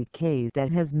of the decay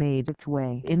that has made its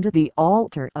way into the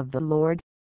altar of the Lord.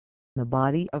 The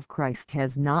body of Christ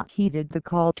has not heeded the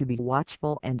call to be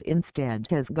watchful and instead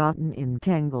has gotten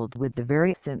entangled with the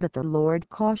very sin that the Lord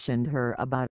cautioned her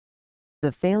about.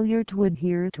 The failure to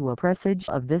adhere to a presage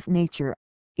of this nature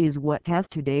is what has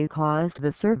today caused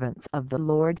the servants of the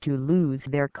Lord to lose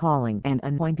their calling and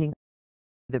anointing.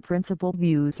 The principal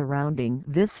view surrounding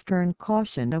this stern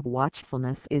caution of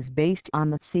watchfulness is based on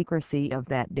the secrecy of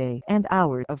that day and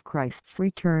hour of Christ's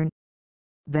return.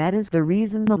 That is the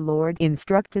reason the Lord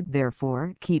instructed,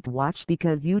 therefore keep watch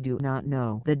because you do not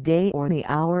know the day or the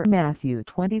hour. Matthew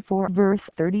 24 verse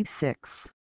 36.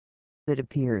 It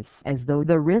appears as though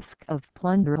the risk of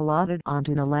plunder allotted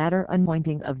onto the latter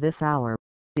anointing of this hour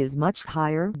is much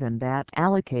higher than that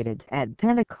allocated at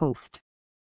Pentecost.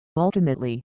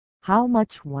 Ultimately, how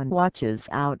much one watches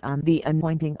out on the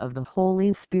anointing of the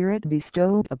Holy Spirit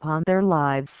bestowed upon their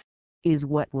lives, is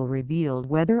what will reveal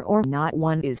whether or not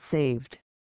one is saved.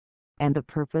 And the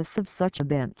purpose of such a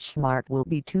benchmark will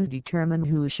be to determine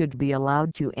who should be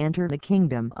allowed to enter the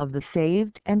kingdom of the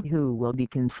saved and who will be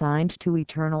consigned to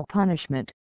eternal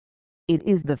punishment. It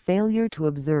is the failure to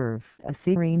observe a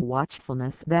serene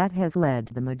watchfulness that has led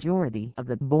the majority of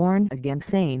the born-again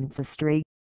saints astray.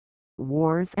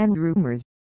 Wars and rumors.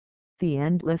 The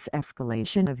endless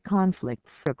escalation of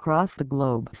conflicts across the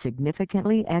globe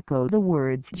significantly echo the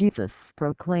words Jesus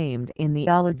proclaimed in the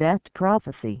Olivet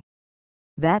prophecy.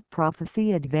 That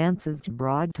prophecy advances to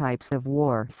broad types of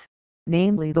wars,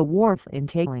 namely the wars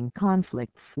entailing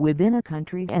conflicts within a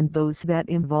country and those that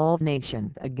involve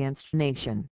nation against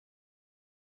nation.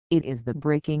 It is the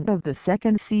breaking of the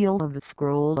second seal of the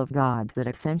scroll of God that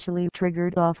essentially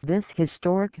triggered off this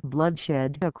historic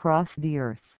bloodshed across the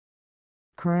earth.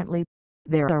 Currently,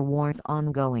 there are wars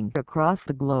ongoing across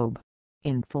the globe,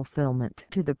 in fulfillment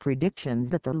to the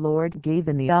predictions that the Lord gave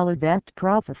in the Olivet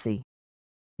prophecy.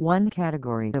 One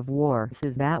category of wars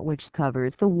is that which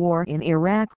covers the war in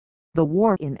Iraq, the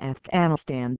war in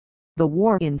Afghanistan, the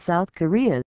war in South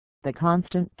Korea, the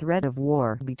constant threat of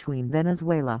war between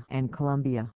Venezuela and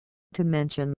Colombia, to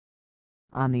mention.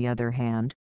 On the other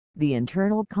hand, the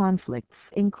internal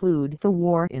conflicts include the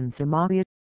war in Somalia,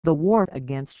 the war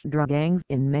against drug gangs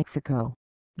in Mexico,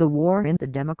 the war in the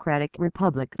Democratic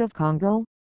Republic of Congo,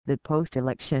 the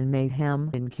post-election mayhem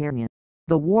in Kenya,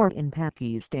 the war in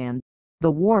Pakistan,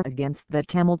 the war against the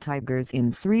Tamil Tigers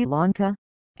in Sri Lanka,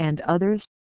 and others.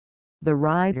 The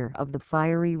rider of the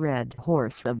fiery red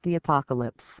horse of the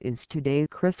apocalypse is today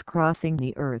crisscrossing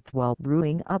the earth while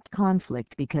brewing up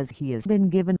conflict because he has been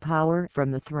given power from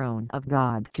the throne of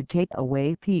God to take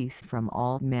away peace from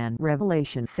all men.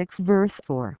 Revelation 6 verse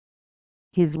 4.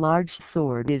 His large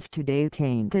sword is today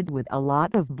tainted with a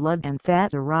lot of blood and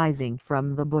fat arising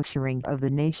from the butchering of the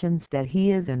nations that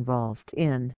he is involved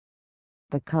in.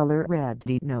 The color red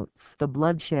denotes the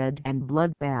bloodshed and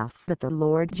bloodbath that the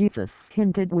Lord Jesus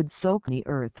hinted would soak the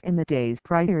earth in the days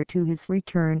prior to his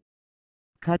return.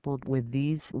 Coupled with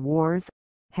these wars,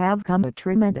 have come a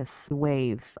tremendous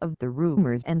wave of the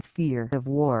rumors and fear of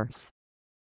wars.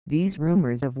 These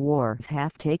rumors of wars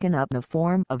have taken up the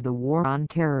form of the war on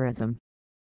terrorism.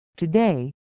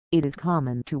 Today, it is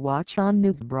common to watch on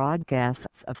news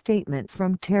broadcasts a statement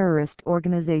from terrorist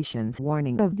organizations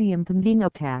warning of the impending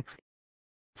attacks.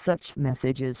 Such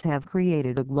messages have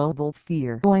created a global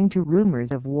fear owing to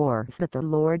rumors of wars that the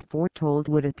Lord foretold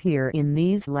would appear in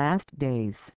these last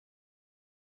days.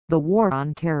 The war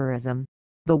on terrorism,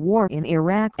 the war in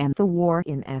Iraq and the war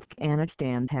in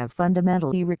Afghanistan have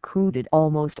fundamentally recruited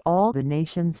almost all the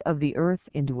nations of the earth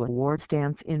into a war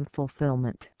stance in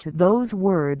fulfillment to those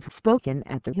words spoken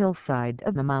at the hillside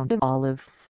of the Mount of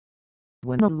Olives.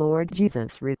 When the Lord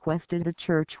Jesus requested the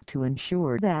church to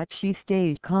ensure that she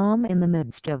stays calm in the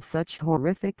midst of such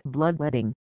horrific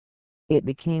bloodletting, it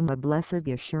became a blessed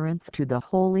assurance to the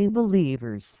holy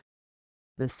believers.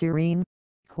 The serene,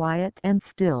 quiet and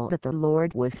still that the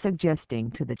Lord was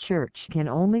suggesting to the church can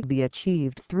only be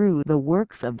achieved through the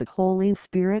works of the Holy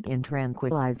Spirit in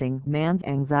tranquilizing man's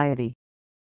anxiety.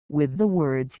 With the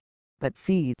words, "But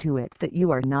see to it that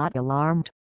you are not alarmed,"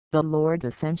 the Lord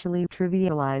essentially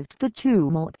trivialized the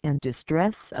tumult and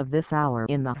distress of this hour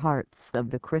in the hearts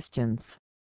of the Christians.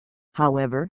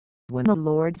 However, when the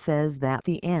Lord says that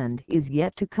the end is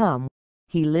yet to come,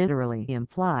 he literally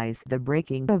implies the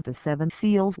breaking of the 7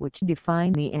 seals which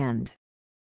define the end.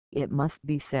 It must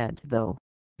be said though,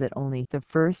 that only the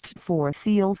first 4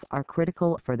 seals are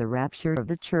critical for the rapture of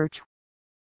the church.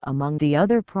 Among the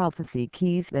other prophecy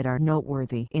keys that are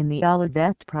noteworthy in the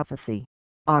Olivet prophecy,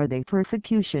 are the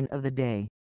persecution of the day,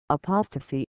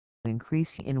 apostasy,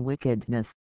 increase in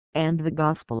wickedness, and the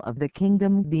gospel of the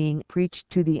kingdom being preached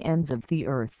to the ends of the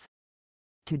earth.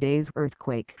 Today's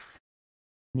earthquakes.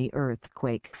 The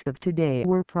earthquakes of today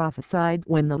were prophesied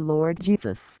when the Lord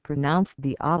Jesus pronounced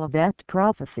the Olivet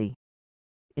prophecy.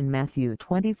 In Matthew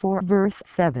 24 verse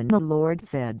 7 the Lord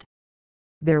said,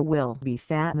 "There will be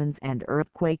famines and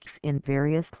earthquakes in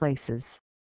various places."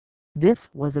 This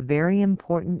was a very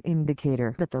important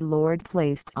indicator that the Lord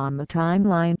placed on the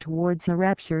timeline towards the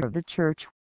rapture of the church.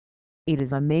 It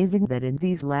is amazing that in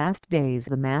these last days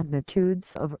the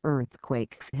magnitudes of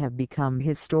earthquakes have become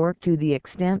historic to the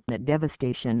extent that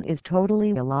devastation is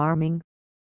totally alarming.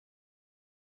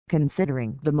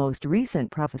 Considering the most recent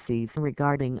prophecies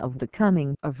regarding of the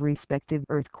coming of respective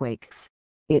earthquakes,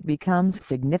 it becomes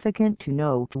significant to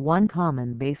note one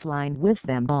common baseline with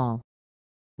them all.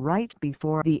 Right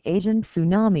before the Asian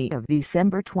tsunami of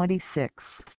December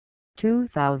 26,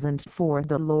 2004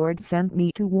 the Lord sent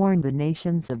me to warn the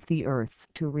nations of the earth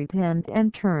to repent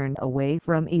and turn away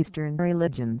from Eastern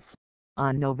religions.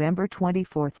 On November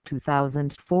 24,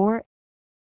 2004,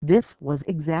 this was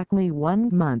exactly 1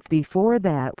 month before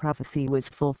that prophecy was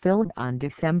fulfilled on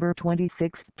December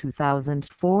 26,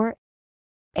 2004.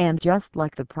 And just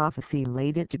like the prophecy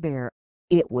laid it to bear,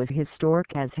 it was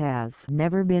historic as has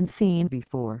never been seen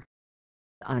before.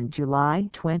 On July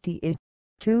 20,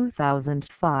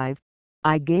 2005,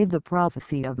 I gave the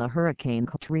prophecy of the Hurricane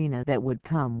Katrina that would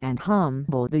come and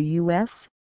humble the U.S.,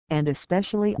 and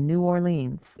especially New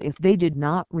Orleans if they did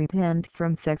not repent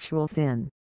from sexual sin.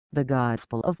 The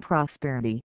gospel of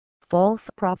prosperity, false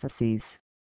prophecies,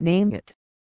 name it.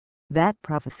 That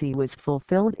prophecy was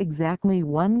fulfilled exactly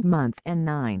 1 month and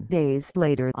 9 days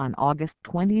later on August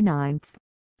 29,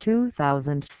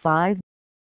 2005.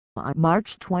 On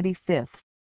March 25,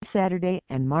 Saturday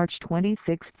and March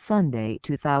 26, Sunday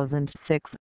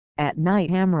 2006, at night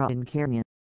Hamra in Canyon,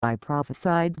 I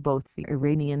prophesied both the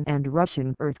Iranian and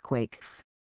Russian earthquakes.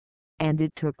 And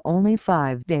it took only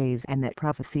 5 days and that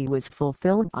prophecy was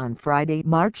fulfilled on Friday,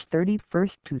 March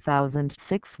 31,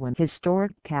 2006 when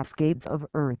historic cascades of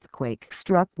earthquake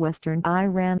struck western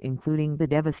Iran including the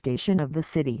devastation of the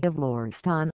city of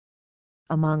Lorestan.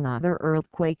 Among other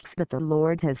earthquakes that the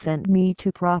Lord has sent me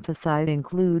to prophesy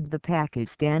include the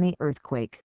Pakistani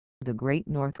earthquake, the Great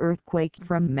North earthquake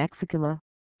from Mexico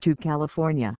to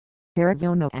California,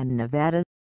 Arizona and Nevada,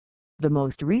 the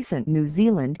most recent New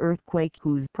Zealand earthquake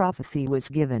whose prophecy was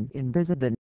given in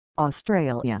Brisbane,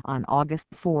 Australia on August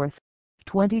 4,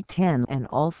 2010 and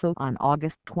also on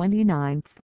August 29,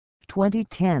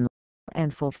 2010,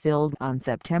 and fulfilled on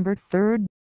September 3,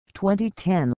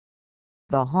 2010.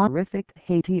 The horrific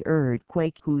Haiti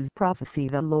earthquake whose prophecy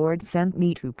the Lord sent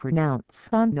me to pronounce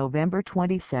on November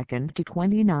 22 to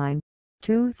 29,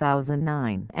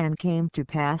 2009 and came to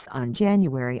pass on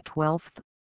January 12,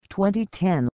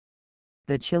 2010.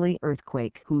 The Chile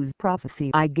earthquake whose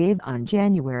prophecy I gave on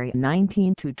January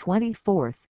 19 to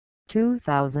 24,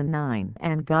 2009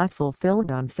 and got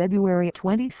fulfilled on February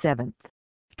 27,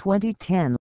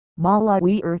 2010.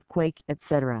 Malawi earthquake,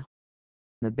 etc.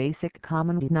 The basic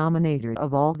common denominator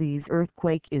of all these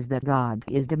earthquakes is that God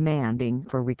is demanding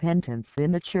for repentance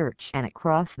in the church and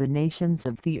across the nations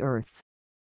of the earth.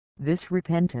 This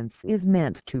repentance is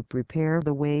meant to prepare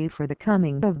the way for the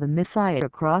coming of the Messiah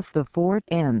across the four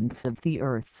ends of the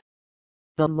earth.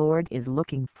 The Lord is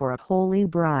looking for a holy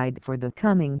bride for the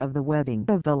coming of the wedding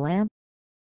of the Lamb.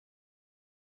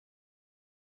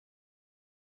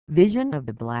 Vision of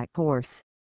the Black Horse.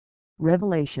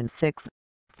 Revelation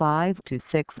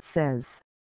 6:5-6 says,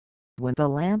 "When the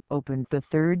Lamb opened the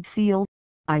third seal,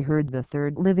 I heard the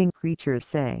third living creature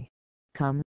say,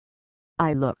 'Come.'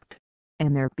 I looked,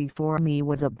 and there before me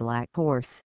was a black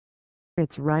horse.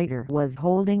 Its rider was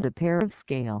holding a pair of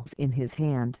scales in his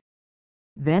hand.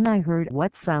 Then I heard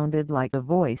what sounded like a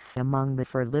voice among the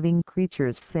four living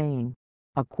creatures saying,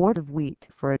 'A quart of wheat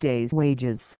for a day's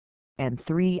wages, and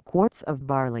 3 quarts of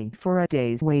barley for a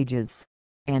day's wages,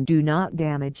 and do not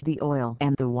damage the oil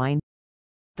and the wine.'"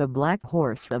 The black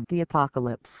horse of the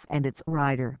Apocalypse and its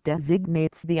rider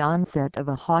designates the onset of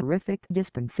a horrific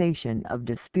dispensation of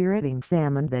dispiriting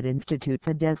famine that institutes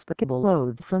a despicable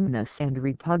loathsomeness and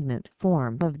repugnant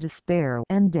form of despair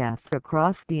and death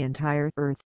across the entire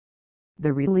earth.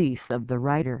 The release of the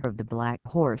rider of the black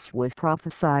horse was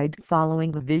prophesied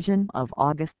following the vision of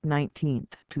August 19,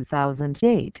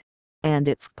 2008, and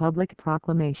its public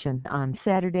proclamation on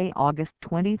Saturday, August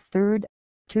 23,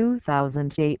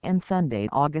 2008 and Sunday,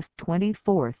 August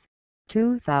 24,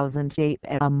 2008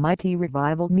 at a mighty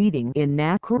revival meeting in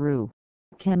Nakuru,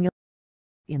 Kenya.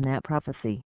 In that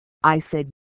prophecy, I said,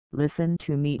 "Listen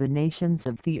to me, the nations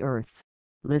of the earth.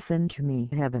 Listen to me,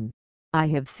 heaven. I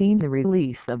have seen the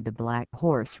release of the black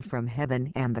horse from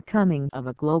heaven and the coming of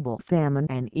a global famine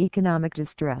and economic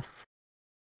distress."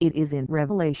 It is in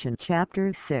Revelation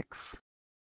chapter 6.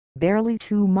 Barely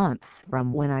 2 months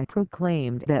from when I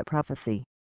proclaimed that prophecy,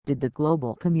 did the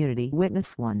global community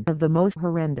witness one of the most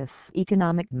horrendous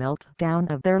economic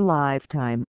meltdown of their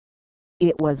lifetime.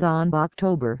 It was on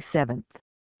October 7,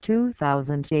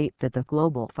 2008 that the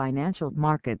global financial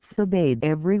markets obeyed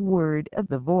every word of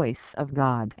the voice of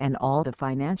God, and all the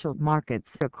financial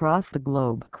markets across the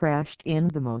globe crashed in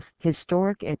the most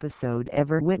historic episode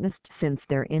ever witnessed since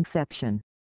their inception.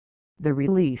 The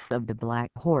release of the black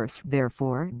horse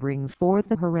therefore brings forth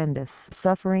a horrendous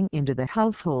suffering into the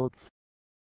households.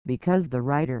 Because the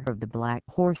rider of the black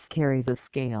horse carries a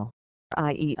scale,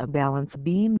 i.e. a balance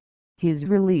beam, his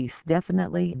release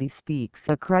definitely bespeaks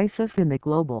a crisis in the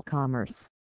global commerce,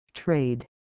 trade,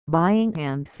 buying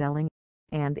and selling,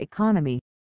 and economy.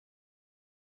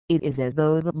 It is as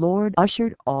though the Lord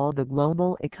ushered all the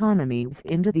global economies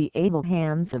into the able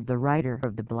hands of the rider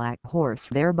of the black horse,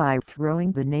 thereby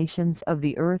throwing the nations of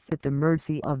the earth at the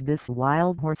mercy of this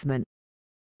wild horseman.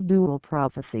 Dual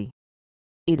prophecy.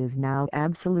 It is now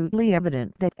absolutely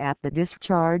evident that at the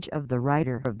discharge of the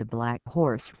rider of the black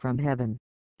horse from heaven,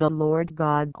 the Lord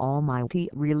God Almighty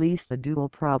released a dual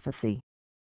prophecy.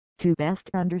 To best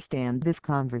understand this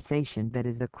conversation that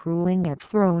is accruing at the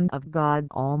throne of God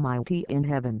Almighty in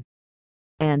heaven,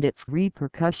 and its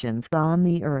repercussions on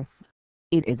the earth,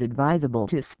 it is advisable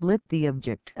to split the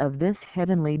object of this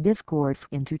heavenly discourse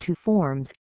into 2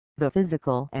 forms, the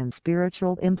physical and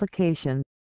spiritual implications.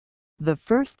 The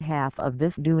first half of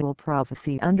this dual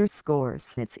prophecy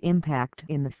underscores its impact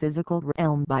in the physical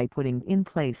realm by putting in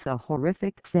place a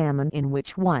horrific famine in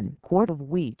which 1 quart of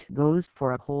wheat goes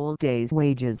for a whole day's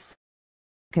wages.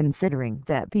 Considering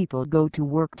that people go to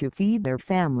work to feed their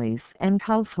families and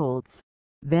households,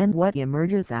 then what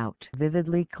emerges out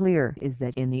vividly clear is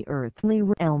that in the earthly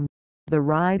realm, the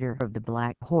rider of the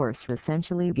black horse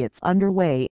essentially gets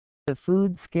underway, the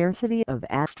food scarcity of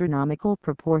astronomical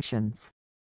proportions.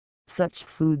 Such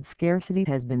food scarcity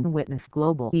has been witnessed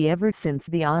globally ever since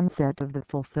the onset of the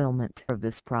fulfillment of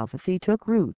this prophecy took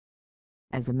root.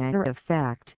 As a matter of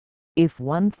fact, if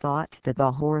one thought that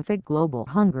the horrific global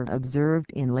hunger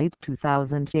observed in late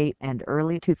 2008 and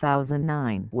early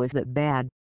 2009 was that bad,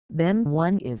 then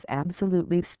one is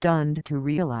absolutely stunned to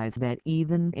realize that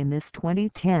even in this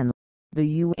 2010, the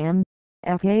UN,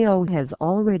 FAO has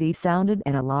already sounded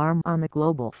an alarm on the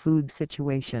global food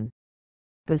situation.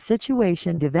 The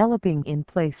situation developing in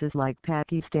places like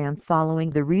Pakistan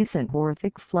following the recent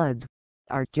horrific floods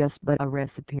are just but a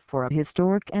recipe for a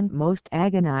historic and most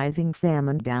agonizing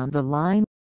famine down the line.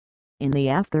 In the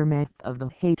aftermath of the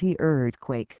Haiti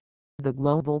earthquake, the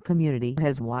global community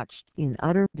has watched in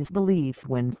utter disbelief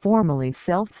when formerly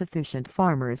self-sufficient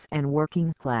farmers and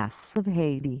working class of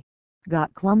Haiti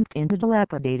got clumped into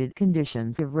dilapidated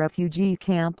conditions of refugee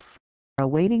camps,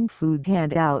 awaiting food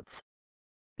handouts.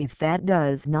 If that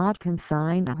does not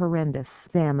consign a horrendous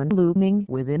famine looming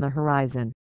within the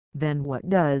horizon, then what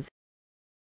does?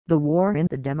 The war in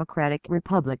the Democratic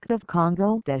Republic of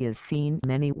Congo that has seen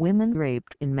many women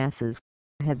raped in masses,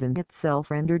 has in itself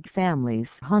rendered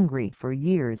families hungry for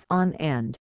years on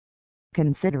end.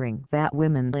 Considering that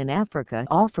women in Africa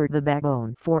offer the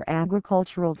backbone for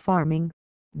agricultural farming,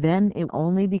 then it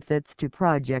only befits to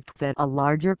project that a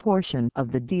larger portion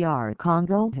of the DR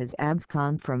Congo has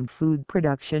absconded from food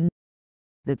production.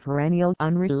 The perennial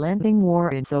unrelenting war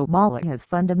in Somalia has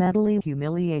fundamentally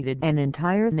humiliated an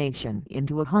entire nation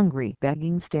into a hungry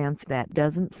begging stance that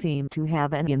doesn't seem to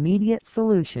have an immediate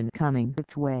solution coming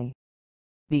its way.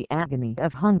 The agony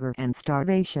of hunger and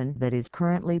starvation that is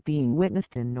currently being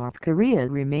witnessed in North Korea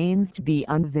remains to be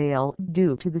unveiled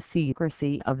due to the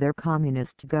secrecy of their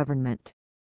communist government.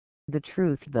 The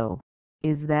truth, though,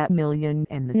 is that millions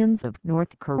and millions of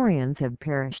North Koreans have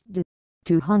perished due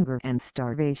to hunger and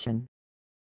starvation.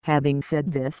 Having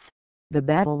said this, the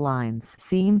battle lines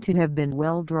seem to have been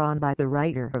well drawn by the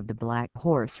writer of The Black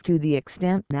Horse to the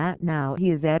extent that now he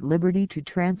is at liberty to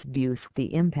transduce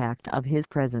the impact of his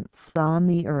presence on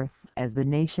the earth as the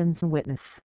nation's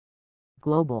witness.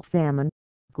 Global famine,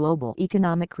 global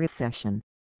economic recession,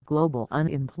 global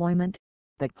unemployment,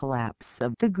 the collapse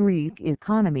of the Greek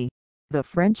economy, the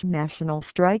French national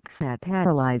strikes that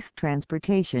paralyzed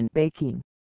transportation, baking,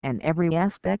 and every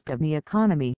aspect of the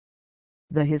economy.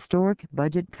 The historic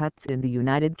budget cuts in the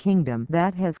United Kingdom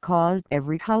that has caused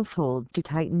every household to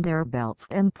tighten their belts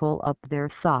and pull up their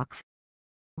socks.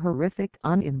 Horrific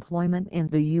unemployment in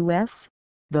the U.S.,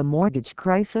 the mortgage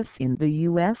crisis in the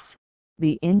U.S.,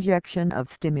 the injection of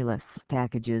stimulus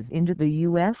packages into the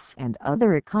U.S. and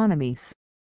other economies,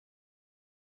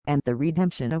 and the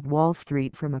redemption of Wall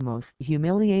Street from a most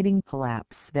humiliating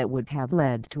collapse that would have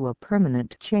led to a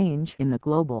permanent change in the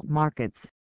global markets.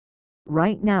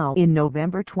 Right now in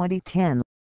November 2010,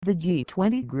 the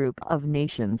G20 group of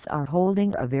nations are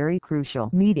holding a very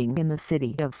crucial meeting in the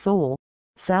city of Seoul,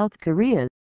 South Korea,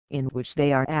 in which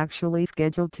they are actually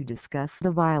scheduled to discuss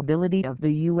the viability of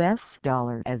the US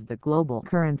dollar as the global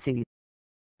currency.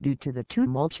 Due to the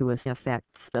tumultuous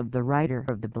effects of the rider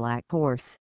of the Black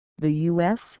Horse, the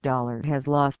US dollar has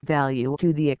lost value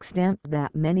to the extent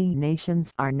that many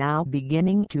nations are now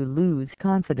beginning to lose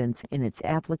confidence in its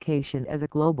application as a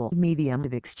global medium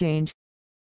of exchange.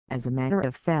 As a matter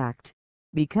of fact,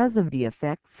 because of the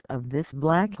effects of this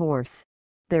black horse,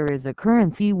 there is a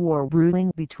currency war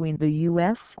brewing between the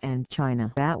US and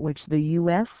China, at which the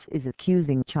US is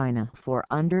accusing China for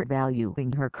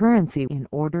undervaluing her currency in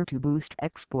order to boost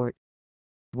export.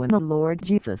 When the Lord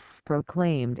Jesus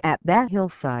proclaimed at that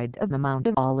hillside of the Mount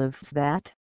of Olives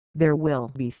that there will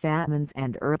be famines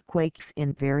and earthquakes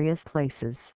in various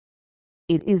places,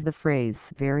 it is the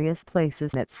phrase various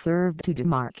places that served to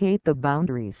demarcate the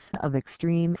boundaries of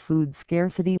extreme food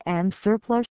scarcity and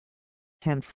surplus.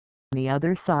 Hence, the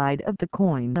other side of the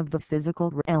coin of the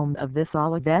physical realm of this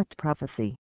Olivet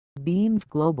prophecy beams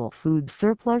global food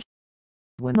surplus.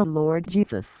 When the Lord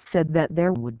Jesus said that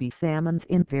there would be famines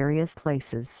in various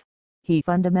places, he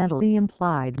fundamentally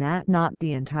implied that not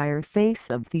the entire face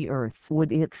of the earth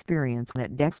would experience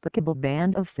that despicable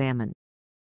band of famine,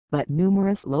 but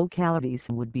numerous localities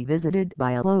would be visited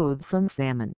by a loathsome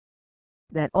famine.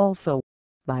 That also,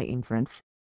 by inference,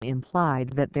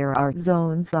 implied that there are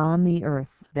zones on the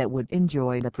earth that would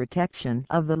enjoy the protection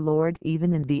of the Lord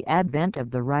even in the advent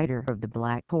of the rider of the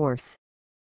Black Horse.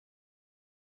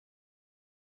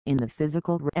 In the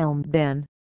physical realm then,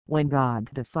 when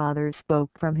God the Father spoke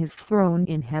from his throne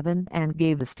in heaven and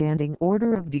gave the standing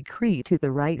order of decree to the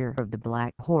rider of the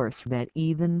Black Horse that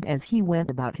even as he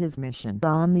went about his mission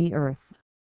on the earth,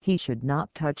 he should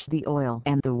not touch the oil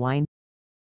and the wine.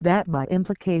 That by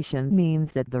implication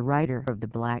means that the rider of the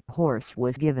Black Horse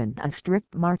was given a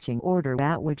strict marching order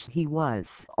at which he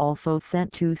was also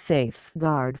sent to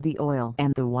safeguard the oil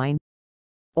and the wine.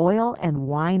 Oil and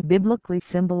wine biblically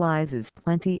symbolizes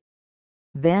plenty.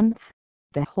 Thence,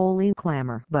 the holy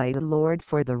clamor by the Lord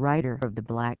for the rider of the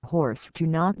Black Horse to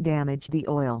not damage the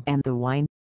oil and the wine,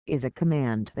 is a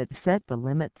command that set the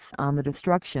limits on the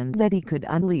destruction that he could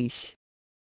unleash.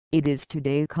 It is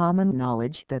today common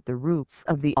knowledge that the roots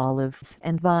of the olives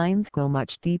and vines go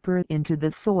much deeper into the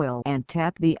soil and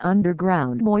tap the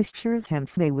underground moistures,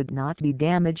 hence they would not be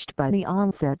damaged by the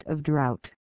onset of drought.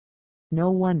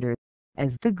 No wonder,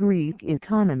 as the Greek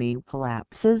economy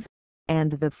collapses,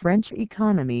 and the French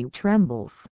economy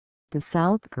trembles, the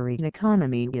South Korean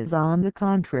economy is on the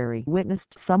contrary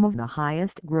witnessed some of the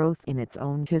highest growth in its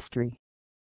own history.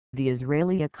 The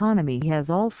Israeli economy has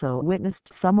also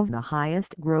witnessed some of the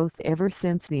highest growth ever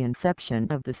since the inception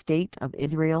of the State of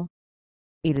Israel.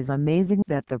 It is amazing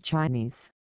that the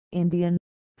Chinese, Indian,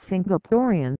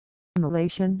 Singaporean,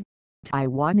 Malaysian,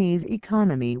 Taiwanese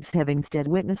economies have instead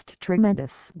witnessed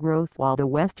tremendous growth while the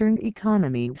Western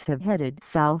economies have headed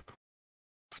south.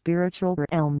 Spiritual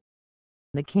realm.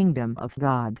 The kingdom of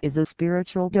God is a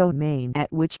spiritual domain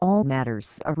at which all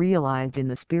matters are realized in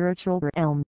the spiritual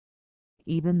realm.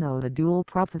 Even though the dual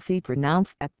prophecy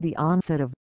pronounced at the onset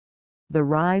of the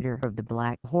rider of the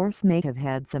black horse may have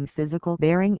had some physical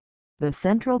bearing, the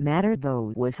central matter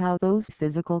though was how those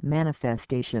physical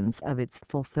manifestations of its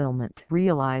fulfillment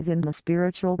realize in the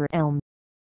spiritual realm.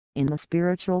 In the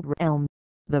spiritual realm,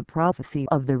 the prophecy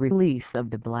of the release of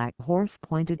the black horse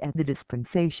pointed at the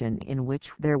dispensation in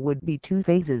which there would be two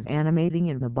phases animating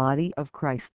in the body of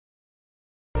Christ.